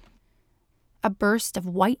 A burst of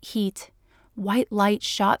white heat, white light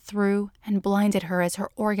shot through and blinded her as her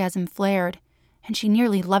orgasm flared, and she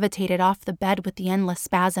nearly levitated off the bed with the endless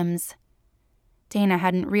spasms. Dana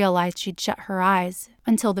hadn't realized she'd shut her eyes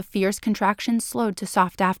until the fierce contractions slowed to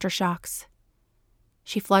soft aftershocks.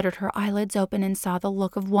 She fluttered her eyelids open and saw the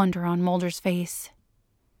look of wonder on Mulder's face.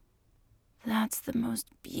 That's the most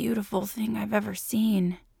beautiful thing I've ever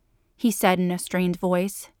seen, he said in a strained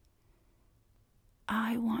voice.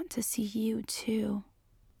 I want to see you too,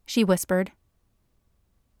 she whispered.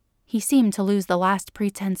 He seemed to lose the last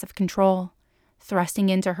pretense of control, thrusting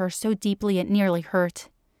into her so deeply it nearly hurt.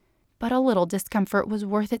 But a little discomfort was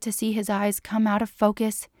worth it to see his eyes come out of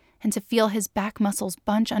focus and to feel his back muscles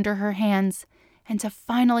bunch under her hands and to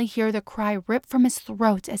finally hear the cry rip from his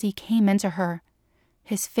throat as he came into her,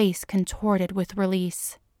 his face contorted with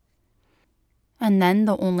release. And then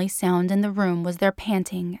the only sound in the room was their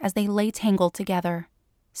panting as they lay tangled together,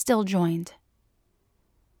 still joined.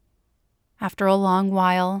 After a long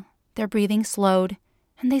while, their breathing slowed,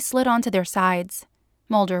 and they slid onto their sides,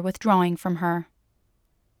 Mulder withdrawing from her.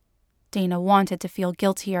 Dana wanted to feel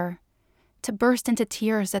guiltier, to burst into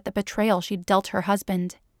tears at the betrayal she'd dealt her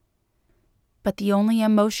husband. But the only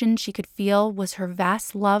emotion she could feel was her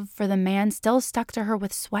vast love for the man still stuck to her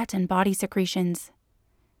with sweat and body secretions.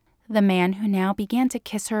 The man who now began to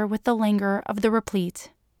kiss her with the languor of the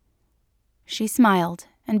replete. She smiled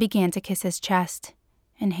and began to kiss his chest,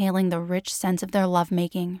 inhaling the rich scent of their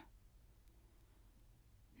lovemaking.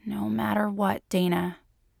 "No matter what, Dana,"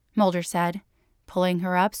 Mulder said, pulling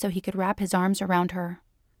her up so he could wrap his arms around her.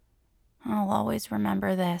 "I'll always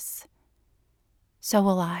remember this." "So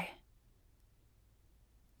will I."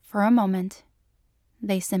 For a moment,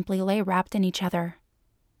 they simply lay wrapped in each other,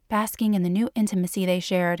 basking in the new intimacy they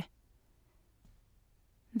shared.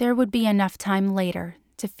 There would be enough time later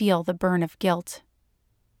to feel the burn of guilt.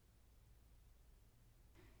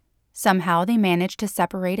 Somehow they managed to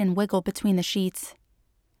separate and wiggle between the sheets.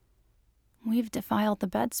 "We've defiled the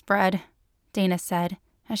bedspread," Dana said,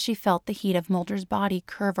 as she felt the heat of Mulder's body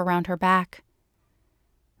curve around her back.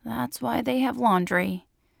 "That's why they have laundry.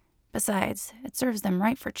 Besides, it serves them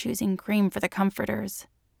right for choosing cream for the comforters."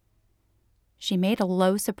 She made a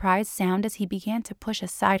low, surprised sound as he began to push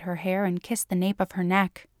aside her hair and kiss the nape of her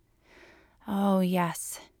neck. "Oh,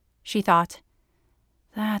 yes," she thought.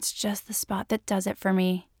 "That's just the spot that does it for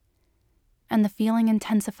me." And the feeling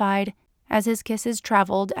intensified as his kisses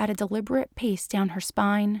traveled at a deliberate pace down her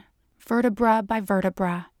spine, vertebra by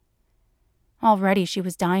vertebra. Already she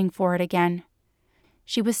was dying for it again.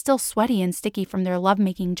 She was still sweaty and sticky from their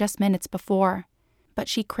lovemaking just minutes before, but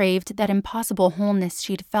she craved that impossible wholeness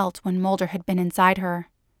she'd felt when Mulder had been inside her.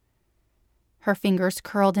 Her fingers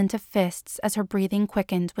curled into fists as her breathing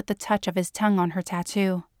quickened with the touch of his tongue on her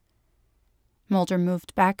tattoo. Mulder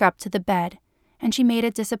moved back up to the bed, and she made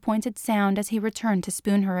a disappointed sound as he returned to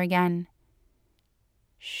spoon her again.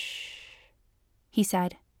 "Shh," he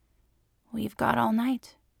said. "We've got all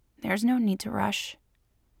night. There's no need to rush."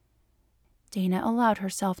 Dana allowed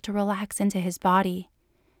herself to relax into his body,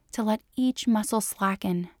 to let each muscle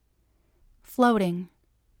slacken. Floating.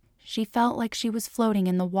 She felt like she was floating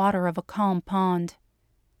in the water of a calm pond.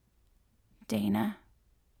 "Dana,"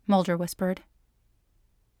 Mulder whispered.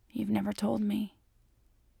 "You've never told me."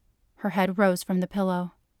 Her head rose from the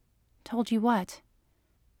pillow. "Told you what?"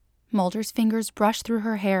 Mulder's fingers brushed through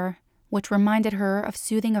her hair, which reminded her of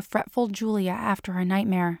soothing a fretful Julia after a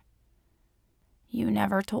nightmare. "You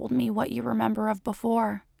never told me what you remember of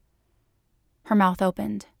before." Her mouth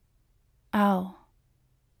opened. "Oh.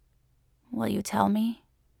 Will you tell me?"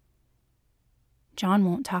 "John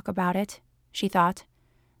won't talk about it," she thought.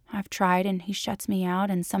 "I've tried and he shuts me out,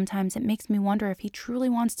 and sometimes it makes me wonder if he truly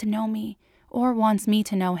wants to know me or wants me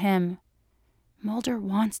to know him. Mulder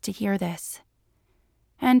wants to hear this."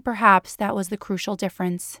 And perhaps that was the crucial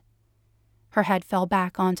difference. Her head fell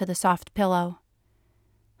back onto the soft pillow.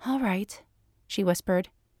 "All right," she whispered.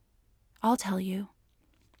 "I'll tell you."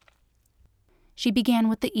 She began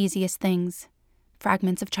with the easiest things,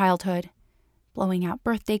 fragments of childhood, blowing out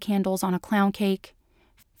birthday candles on a clown cake,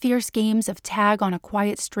 fierce games of tag on a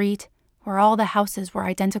quiet street where all the houses were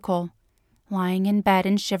identical, lying in bed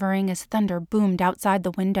and shivering as thunder boomed outside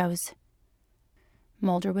the windows.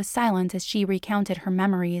 Mulder was silent as she recounted her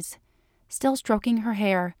memories, still stroking her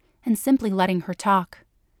hair and simply letting her talk.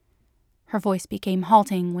 Her voice became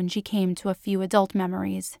halting when she came to a few adult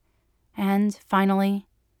memories, and, finally,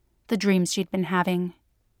 the dreams she'd been having.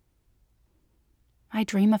 "I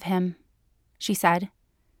dream of him," she said.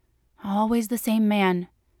 "Always the same man,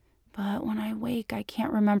 but when I wake I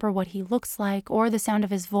can't remember what he looks like or the sound of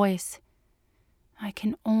his voice. I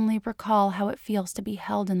can only recall how it feels to be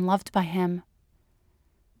held and loved by him.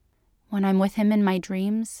 When I'm with him in my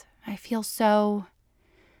dreams, I feel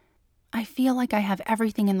like I have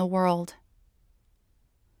everything in the world."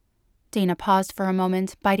 Dana paused for a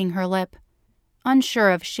moment, biting her lip,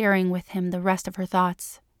 unsure of sharing with him the rest of her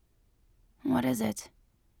thoughts. "What is it?"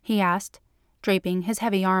 he asked, draping his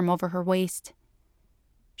heavy arm over her waist.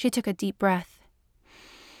 She took a deep breath.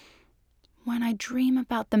 "When I dream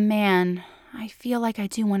about the man, I feel like I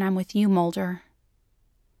do when I'm with you, Mulder."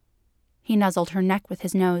 He nuzzled her neck with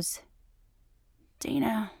his nose.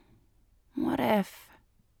 "Dana, what if?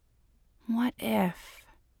 What if?"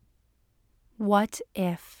 What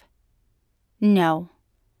if? No.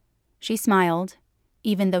 She smiled,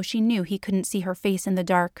 even though she knew he couldn't see her face in the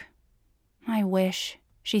dark. "I wish,"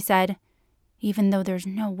 she said, even though there's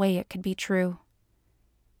no way it could be true.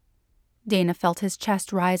 Dana felt his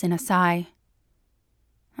chest rise in a sigh.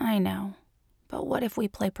 "I know, but what if we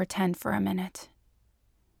play pretend for a minute?"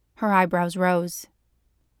 Her eyebrows rose.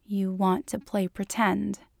 "You want to play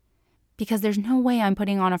pretend? Because there's no way I'm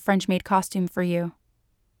putting on a French-maid costume for you."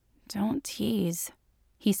 "Don't tease,"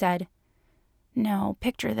 he said. "No,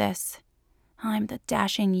 picture this. I'm the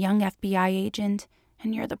dashing young FBI agent,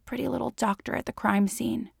 and you're the pretty little doctor at the crime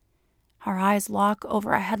scene. Our eyes lock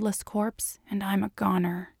over a headless corpse, and I'm a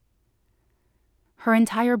goner." Her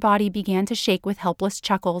entire body began to shake with helpless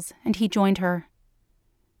chuckles, and he joined her.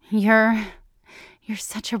 You're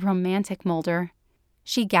such a romantic, Mulder,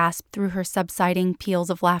 she gasped through her subsiding peals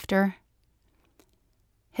of laughter.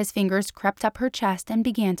 His fingers crept up her chest and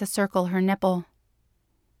began to circle her nipple.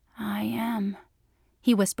 I am,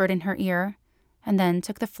 he whispered in her ear, and then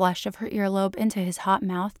took the flesh of her earlobe into his hot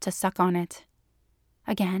mouth to suck on it.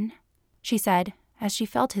 Again, she said, as she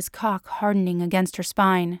felt his cock hardening against her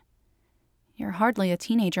spine. You're hardly a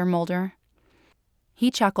teenager, Mulder.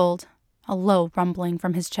 He chuckled, a low rumbling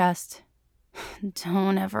from his chest.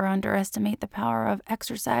 Don't ever underestimate the power of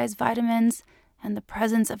exercise, vitamins, and the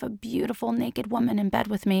presence of a beautiful naked woman in bed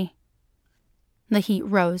with me. The heat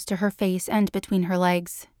rose to her face and between her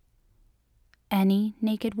legs. Any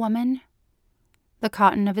naked woman? The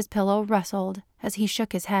cotton of his pillow rustled as he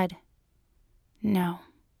shook his head. No,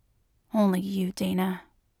 only you, Dana.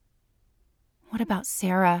 What about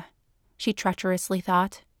Sarah? She treacherously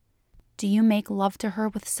thought. Do you make love to her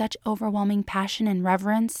with such overwhelming passion and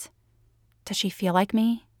reverence? Does she feel like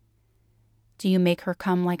me? Do you make her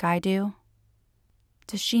come like I do?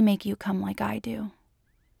 Does she make you come like I do?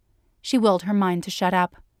 She willed her mind to shut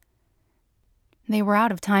up. They were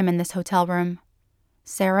out of time in this hotel room.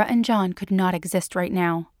 Sarah and John could not exist right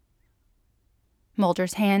now.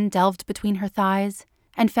 Mulder's hand delved between her thighs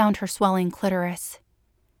and found her swelling clitoris.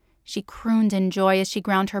 She crooned in joy as she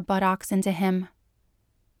ground her buttocks into him.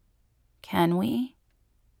 Can we?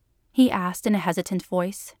 He asked in a hesitant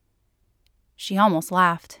voice. She almost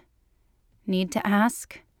laughed. Need to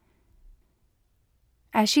ask?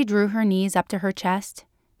 As she drew her knees up to her chest,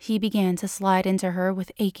 he began to slide into her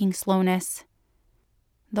with aching slowness.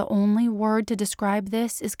 The only word to describe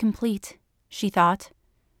this is complete, she thought.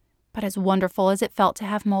 But as wonderful as it felt to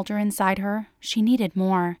have Mulder inside her, she needed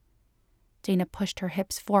more. Dana pushed her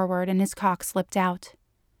hips forward and his cock slipped out.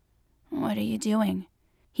 What are you doing?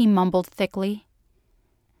 He mumbled thickly.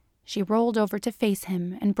 She rolled over to face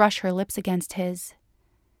him and brush her lips against his.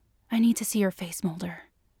 I need to see your face, Mulder,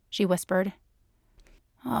 she whispered.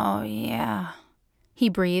 Oh, yeah. He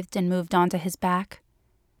breathed and moved onto his back.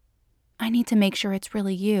 I need to make sure it's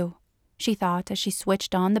really you, she thought as she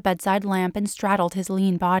switched on the bedside lamp and straddled his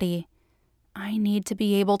lean body. I need to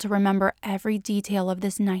be able to remember every detail of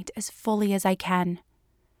this night as fully as I can.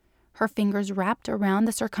 Her fingers wrapped around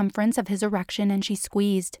the circumference of his erection and she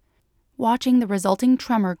squeezed, watching the resulting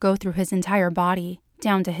tremor go through his entire body,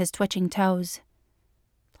 down to his twitching toes.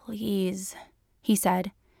 Please, he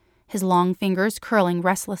said, his long fingers curling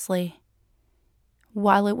restlessly.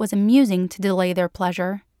 While it was amusing to delay their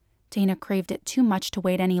pleasure, Dana craved it too much to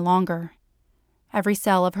wait any longer. Every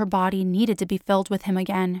cell of her body needed to be filled with him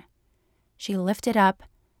again. She lifted up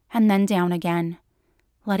and then down again,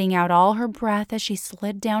 letting out all her breath as she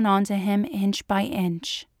slid down onto him inch by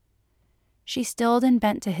inch. She stilled and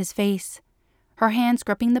bent to his face, her hands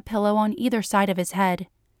gripping the pillow on either side of his head.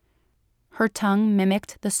 Her tongue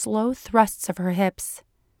mimicked the slow thrusts of her hips.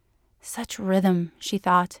 Such rhythm, she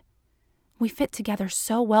thought. We fit together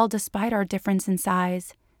so well despite our difference in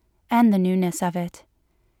size, and the newness of it.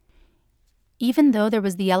 Even though there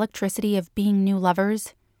was the electricity of being new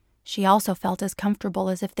lovers, she also felt as comfortable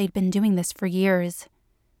as if they'd been doing this for years.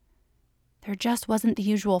 There just wasn't the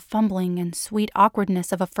usual fumbling and sweet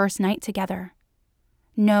awkwardness of a first night together.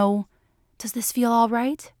 No, does this feel all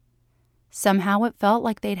right? Somehow it felt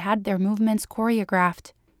like they'd had their movements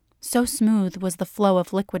choreographed. So smooth was the flow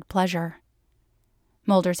of liquid pleasure.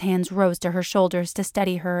 Mulder's hands rose to her shoulders to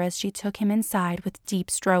steady her as she took him inside with deep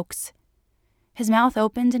strokes. His mouth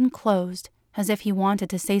opened and closed as if he wanted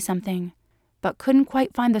to say something, but couldn't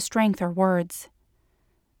quite find the strength or words.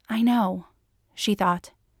 I know, she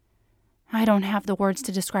thought. I don't have the words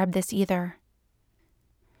to describe this either.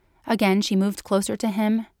 Again, she moved closer to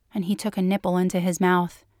him, and he took a nipple into his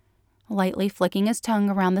mouth, lightly flicking his tongue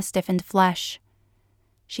around the stiffened flesh.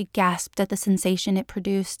 She gasped at the sensation it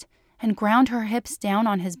produced and ground her hips down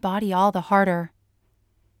on his body all the harder.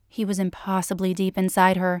 He was impossibly deep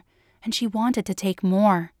inside her, and she wanted to take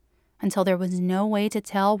more, until there was no way to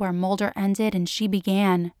tell where Mulder ended and she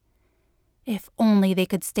began. If only they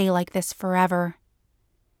could stay like this forever.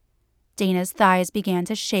 Dana's thighs began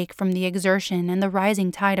to shake from the exertion and the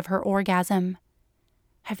rising tide of her orgasm.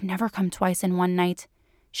 I've never come twice in one night,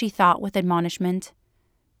 she thought with admonishment.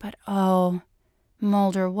 But oh,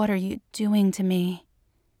 Mulder, what are you doing to me?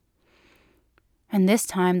 And this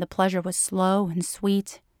time the pleasure was slow and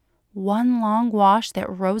sweet, one long wash that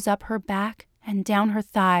rose up her back and down her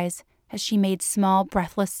thighs as she made small,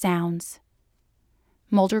 breathless sounds.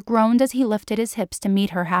 Mulder groaned as he lifted his hips to meet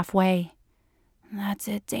her halfway. That's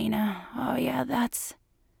it, Dana. Oh yeah, that's...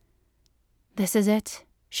 This is it,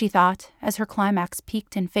 she thought, as her climax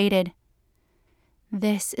peaked and faded.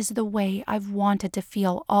 This is the way I've wanted to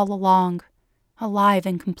feel all along, alive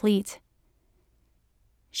and complete.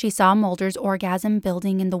 She saw Mulder's orgasm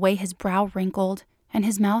building in the way his brow wrinkled and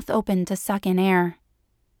his mouth opened to suck in air.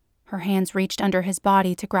 Her hands reached under his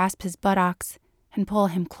body to grasp his buttocks and pull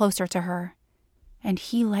him closer to her, and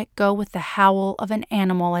he let go with the howl of an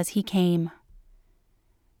animal as he came.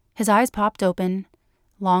 His eyes popped open,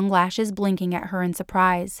 long lashes blinking at her in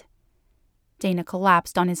surprise. Dana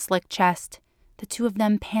collapsed on his slick chest, the two of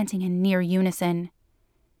them panting in near unison.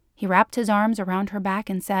 He wrapped his arms around her back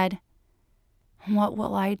and said, "What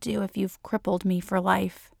will I do if you've crippled me for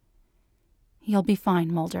life?" "You'll be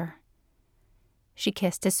fine, Mulder." She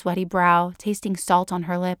kissed his sweaty brow, tasting salt on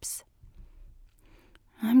her lips.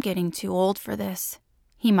 "I'm getting too old for this,"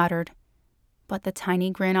 he muttered, but the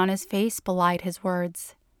tiny grin on his face belied his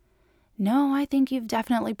words. "No, I think you've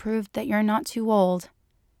definitely proved that you're not too old."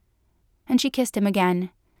 And she kissed him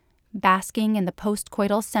again, basking in the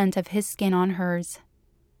post-coital scent of his skin on hers.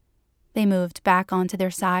 They moved back onto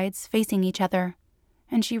their sides, facing each other,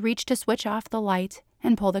 and she reached to switch off the light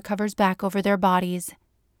and pull the covers back over their bodies.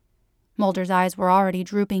 Mulder's eyes were already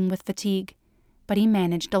drooping with fatigue, but he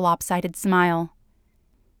managed a lopsided smile.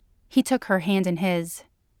 He took her hand in his.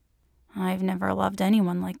 "I've never loved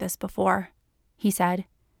anyone like this before," he said.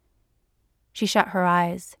 She shut her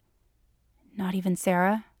eyes. "Not even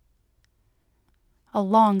Sarah?" A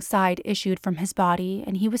long sigh issued from his body,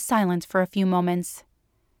 and he was silent for a few moments.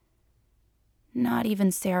 "Not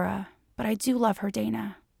even Sarah, but I do love her,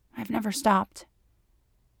 Dana. I've never stopped."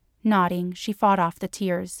 Nodding, she fought off the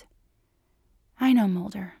tears. "I know,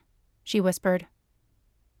 Mulder," she whispered.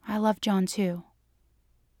 "I love John, too.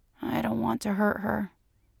 I don't want to hurt her.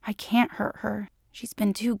 I can't hurt her. She's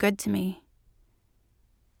been too good to me."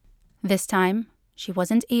 This time, she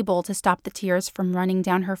wasn't able to stop the tears from running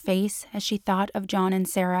down her face as she thought of John and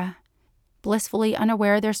Sarah, blissfully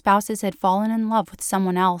unaware their spouses had fallen in love with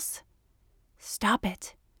someone else. "Stop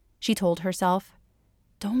it," she told herself.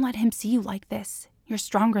 "Don't let him see you like this. You're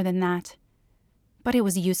stronger than that." But it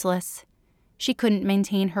was useless. She couldn't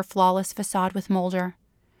maintain her flawless facade with Mulder,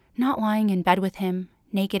 not lying in bed with him,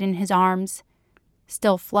 naked in his arms,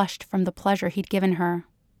 still flushed from the pleasure he'd given her.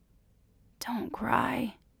 "Don't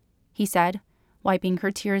cry," he said, wiping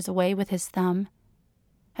her tears away with his thumb,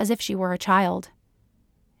 as if she were a child.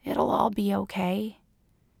 "It'll all be okay."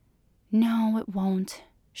 "No, it won't,"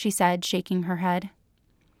 she said, shaking her head.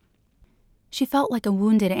 She felt like a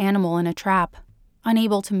wounded animal in a trap,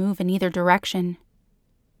 unable to move in either direction.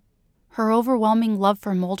 Her overwhelming love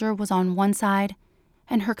for Mulder was on one side,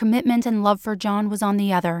 and her commitment and love for John was on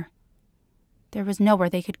the other. There was nowhere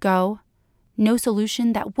they could go, no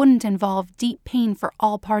solution that wouldn't involve deep pain for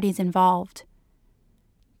all parties involved.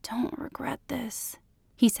 "Don't regret this,"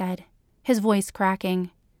 he said, his voice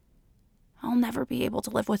cracking. "I'll never be able to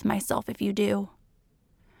live with myself if you do."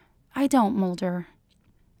 "I don't, Mulder.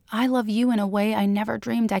 I love you in a way I never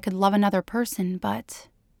dreamed I could love another person, but..."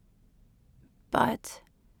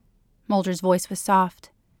 Mulder's voice was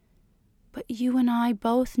soft. "But you and I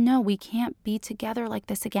both know we can't be together like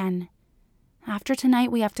this again. After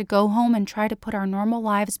tonight, we have to go home and try to put our normal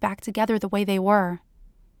lives back together the way they were."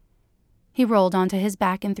 He rolled onto his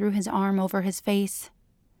back and threw his arm over his face.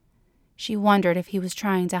 She wondered if he was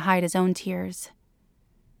trying to hide his own tears.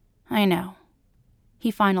 "I know,"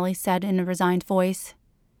 he finally said in a resigned voice.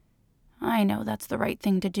 "I know that's the right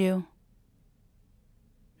thing to do."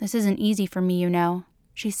 "This isn't easy for me, you know,"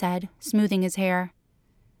 she said, smoothing his hair.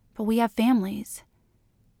 "But we have families.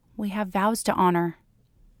 We have vows to honor."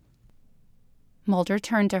 Mulder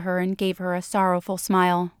turned to her and gave her a sorrowful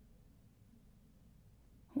smile.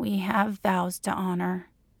 "We have vows to honor,"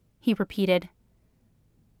 he repeated.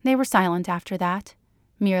 They were silent after that,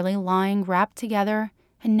 merely lying wrapped together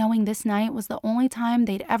and knowing this night was the only time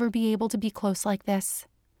they'd ever be able to be close like this.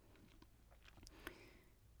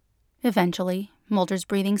 Eventually, Mulder's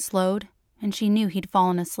breathing slowed, and she knew he'd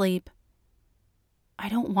fallen asleep. "I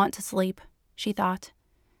don't want to sleep," she thought.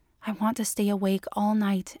 "I want to stay awake all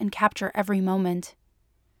night and capture every moment."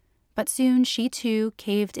 But soon she too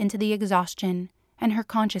caved into the exhaustion, and her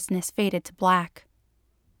consciousness faded to black.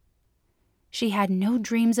 She had no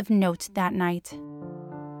dreams of note that night.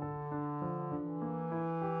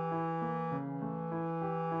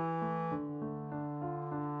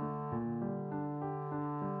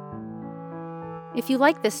 If you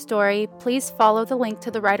like this story, please follow the link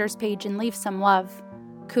to the writer's page and leave some love.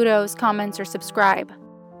 Kudos, comments, or subscribe.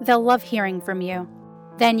 They'll love hearing from you.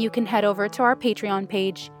 Then you can head over to our Patreon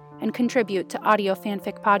page and contribute to Audio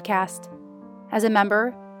Fanfic Podcast. As a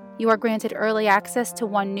member, you are granted early access to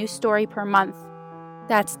one new story per month.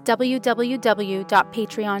 That's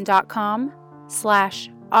www.patreon.com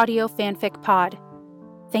patreon.com/audiofanficpod.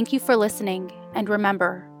 Thank you for listening, and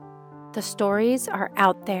remember, the stories are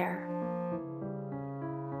out there.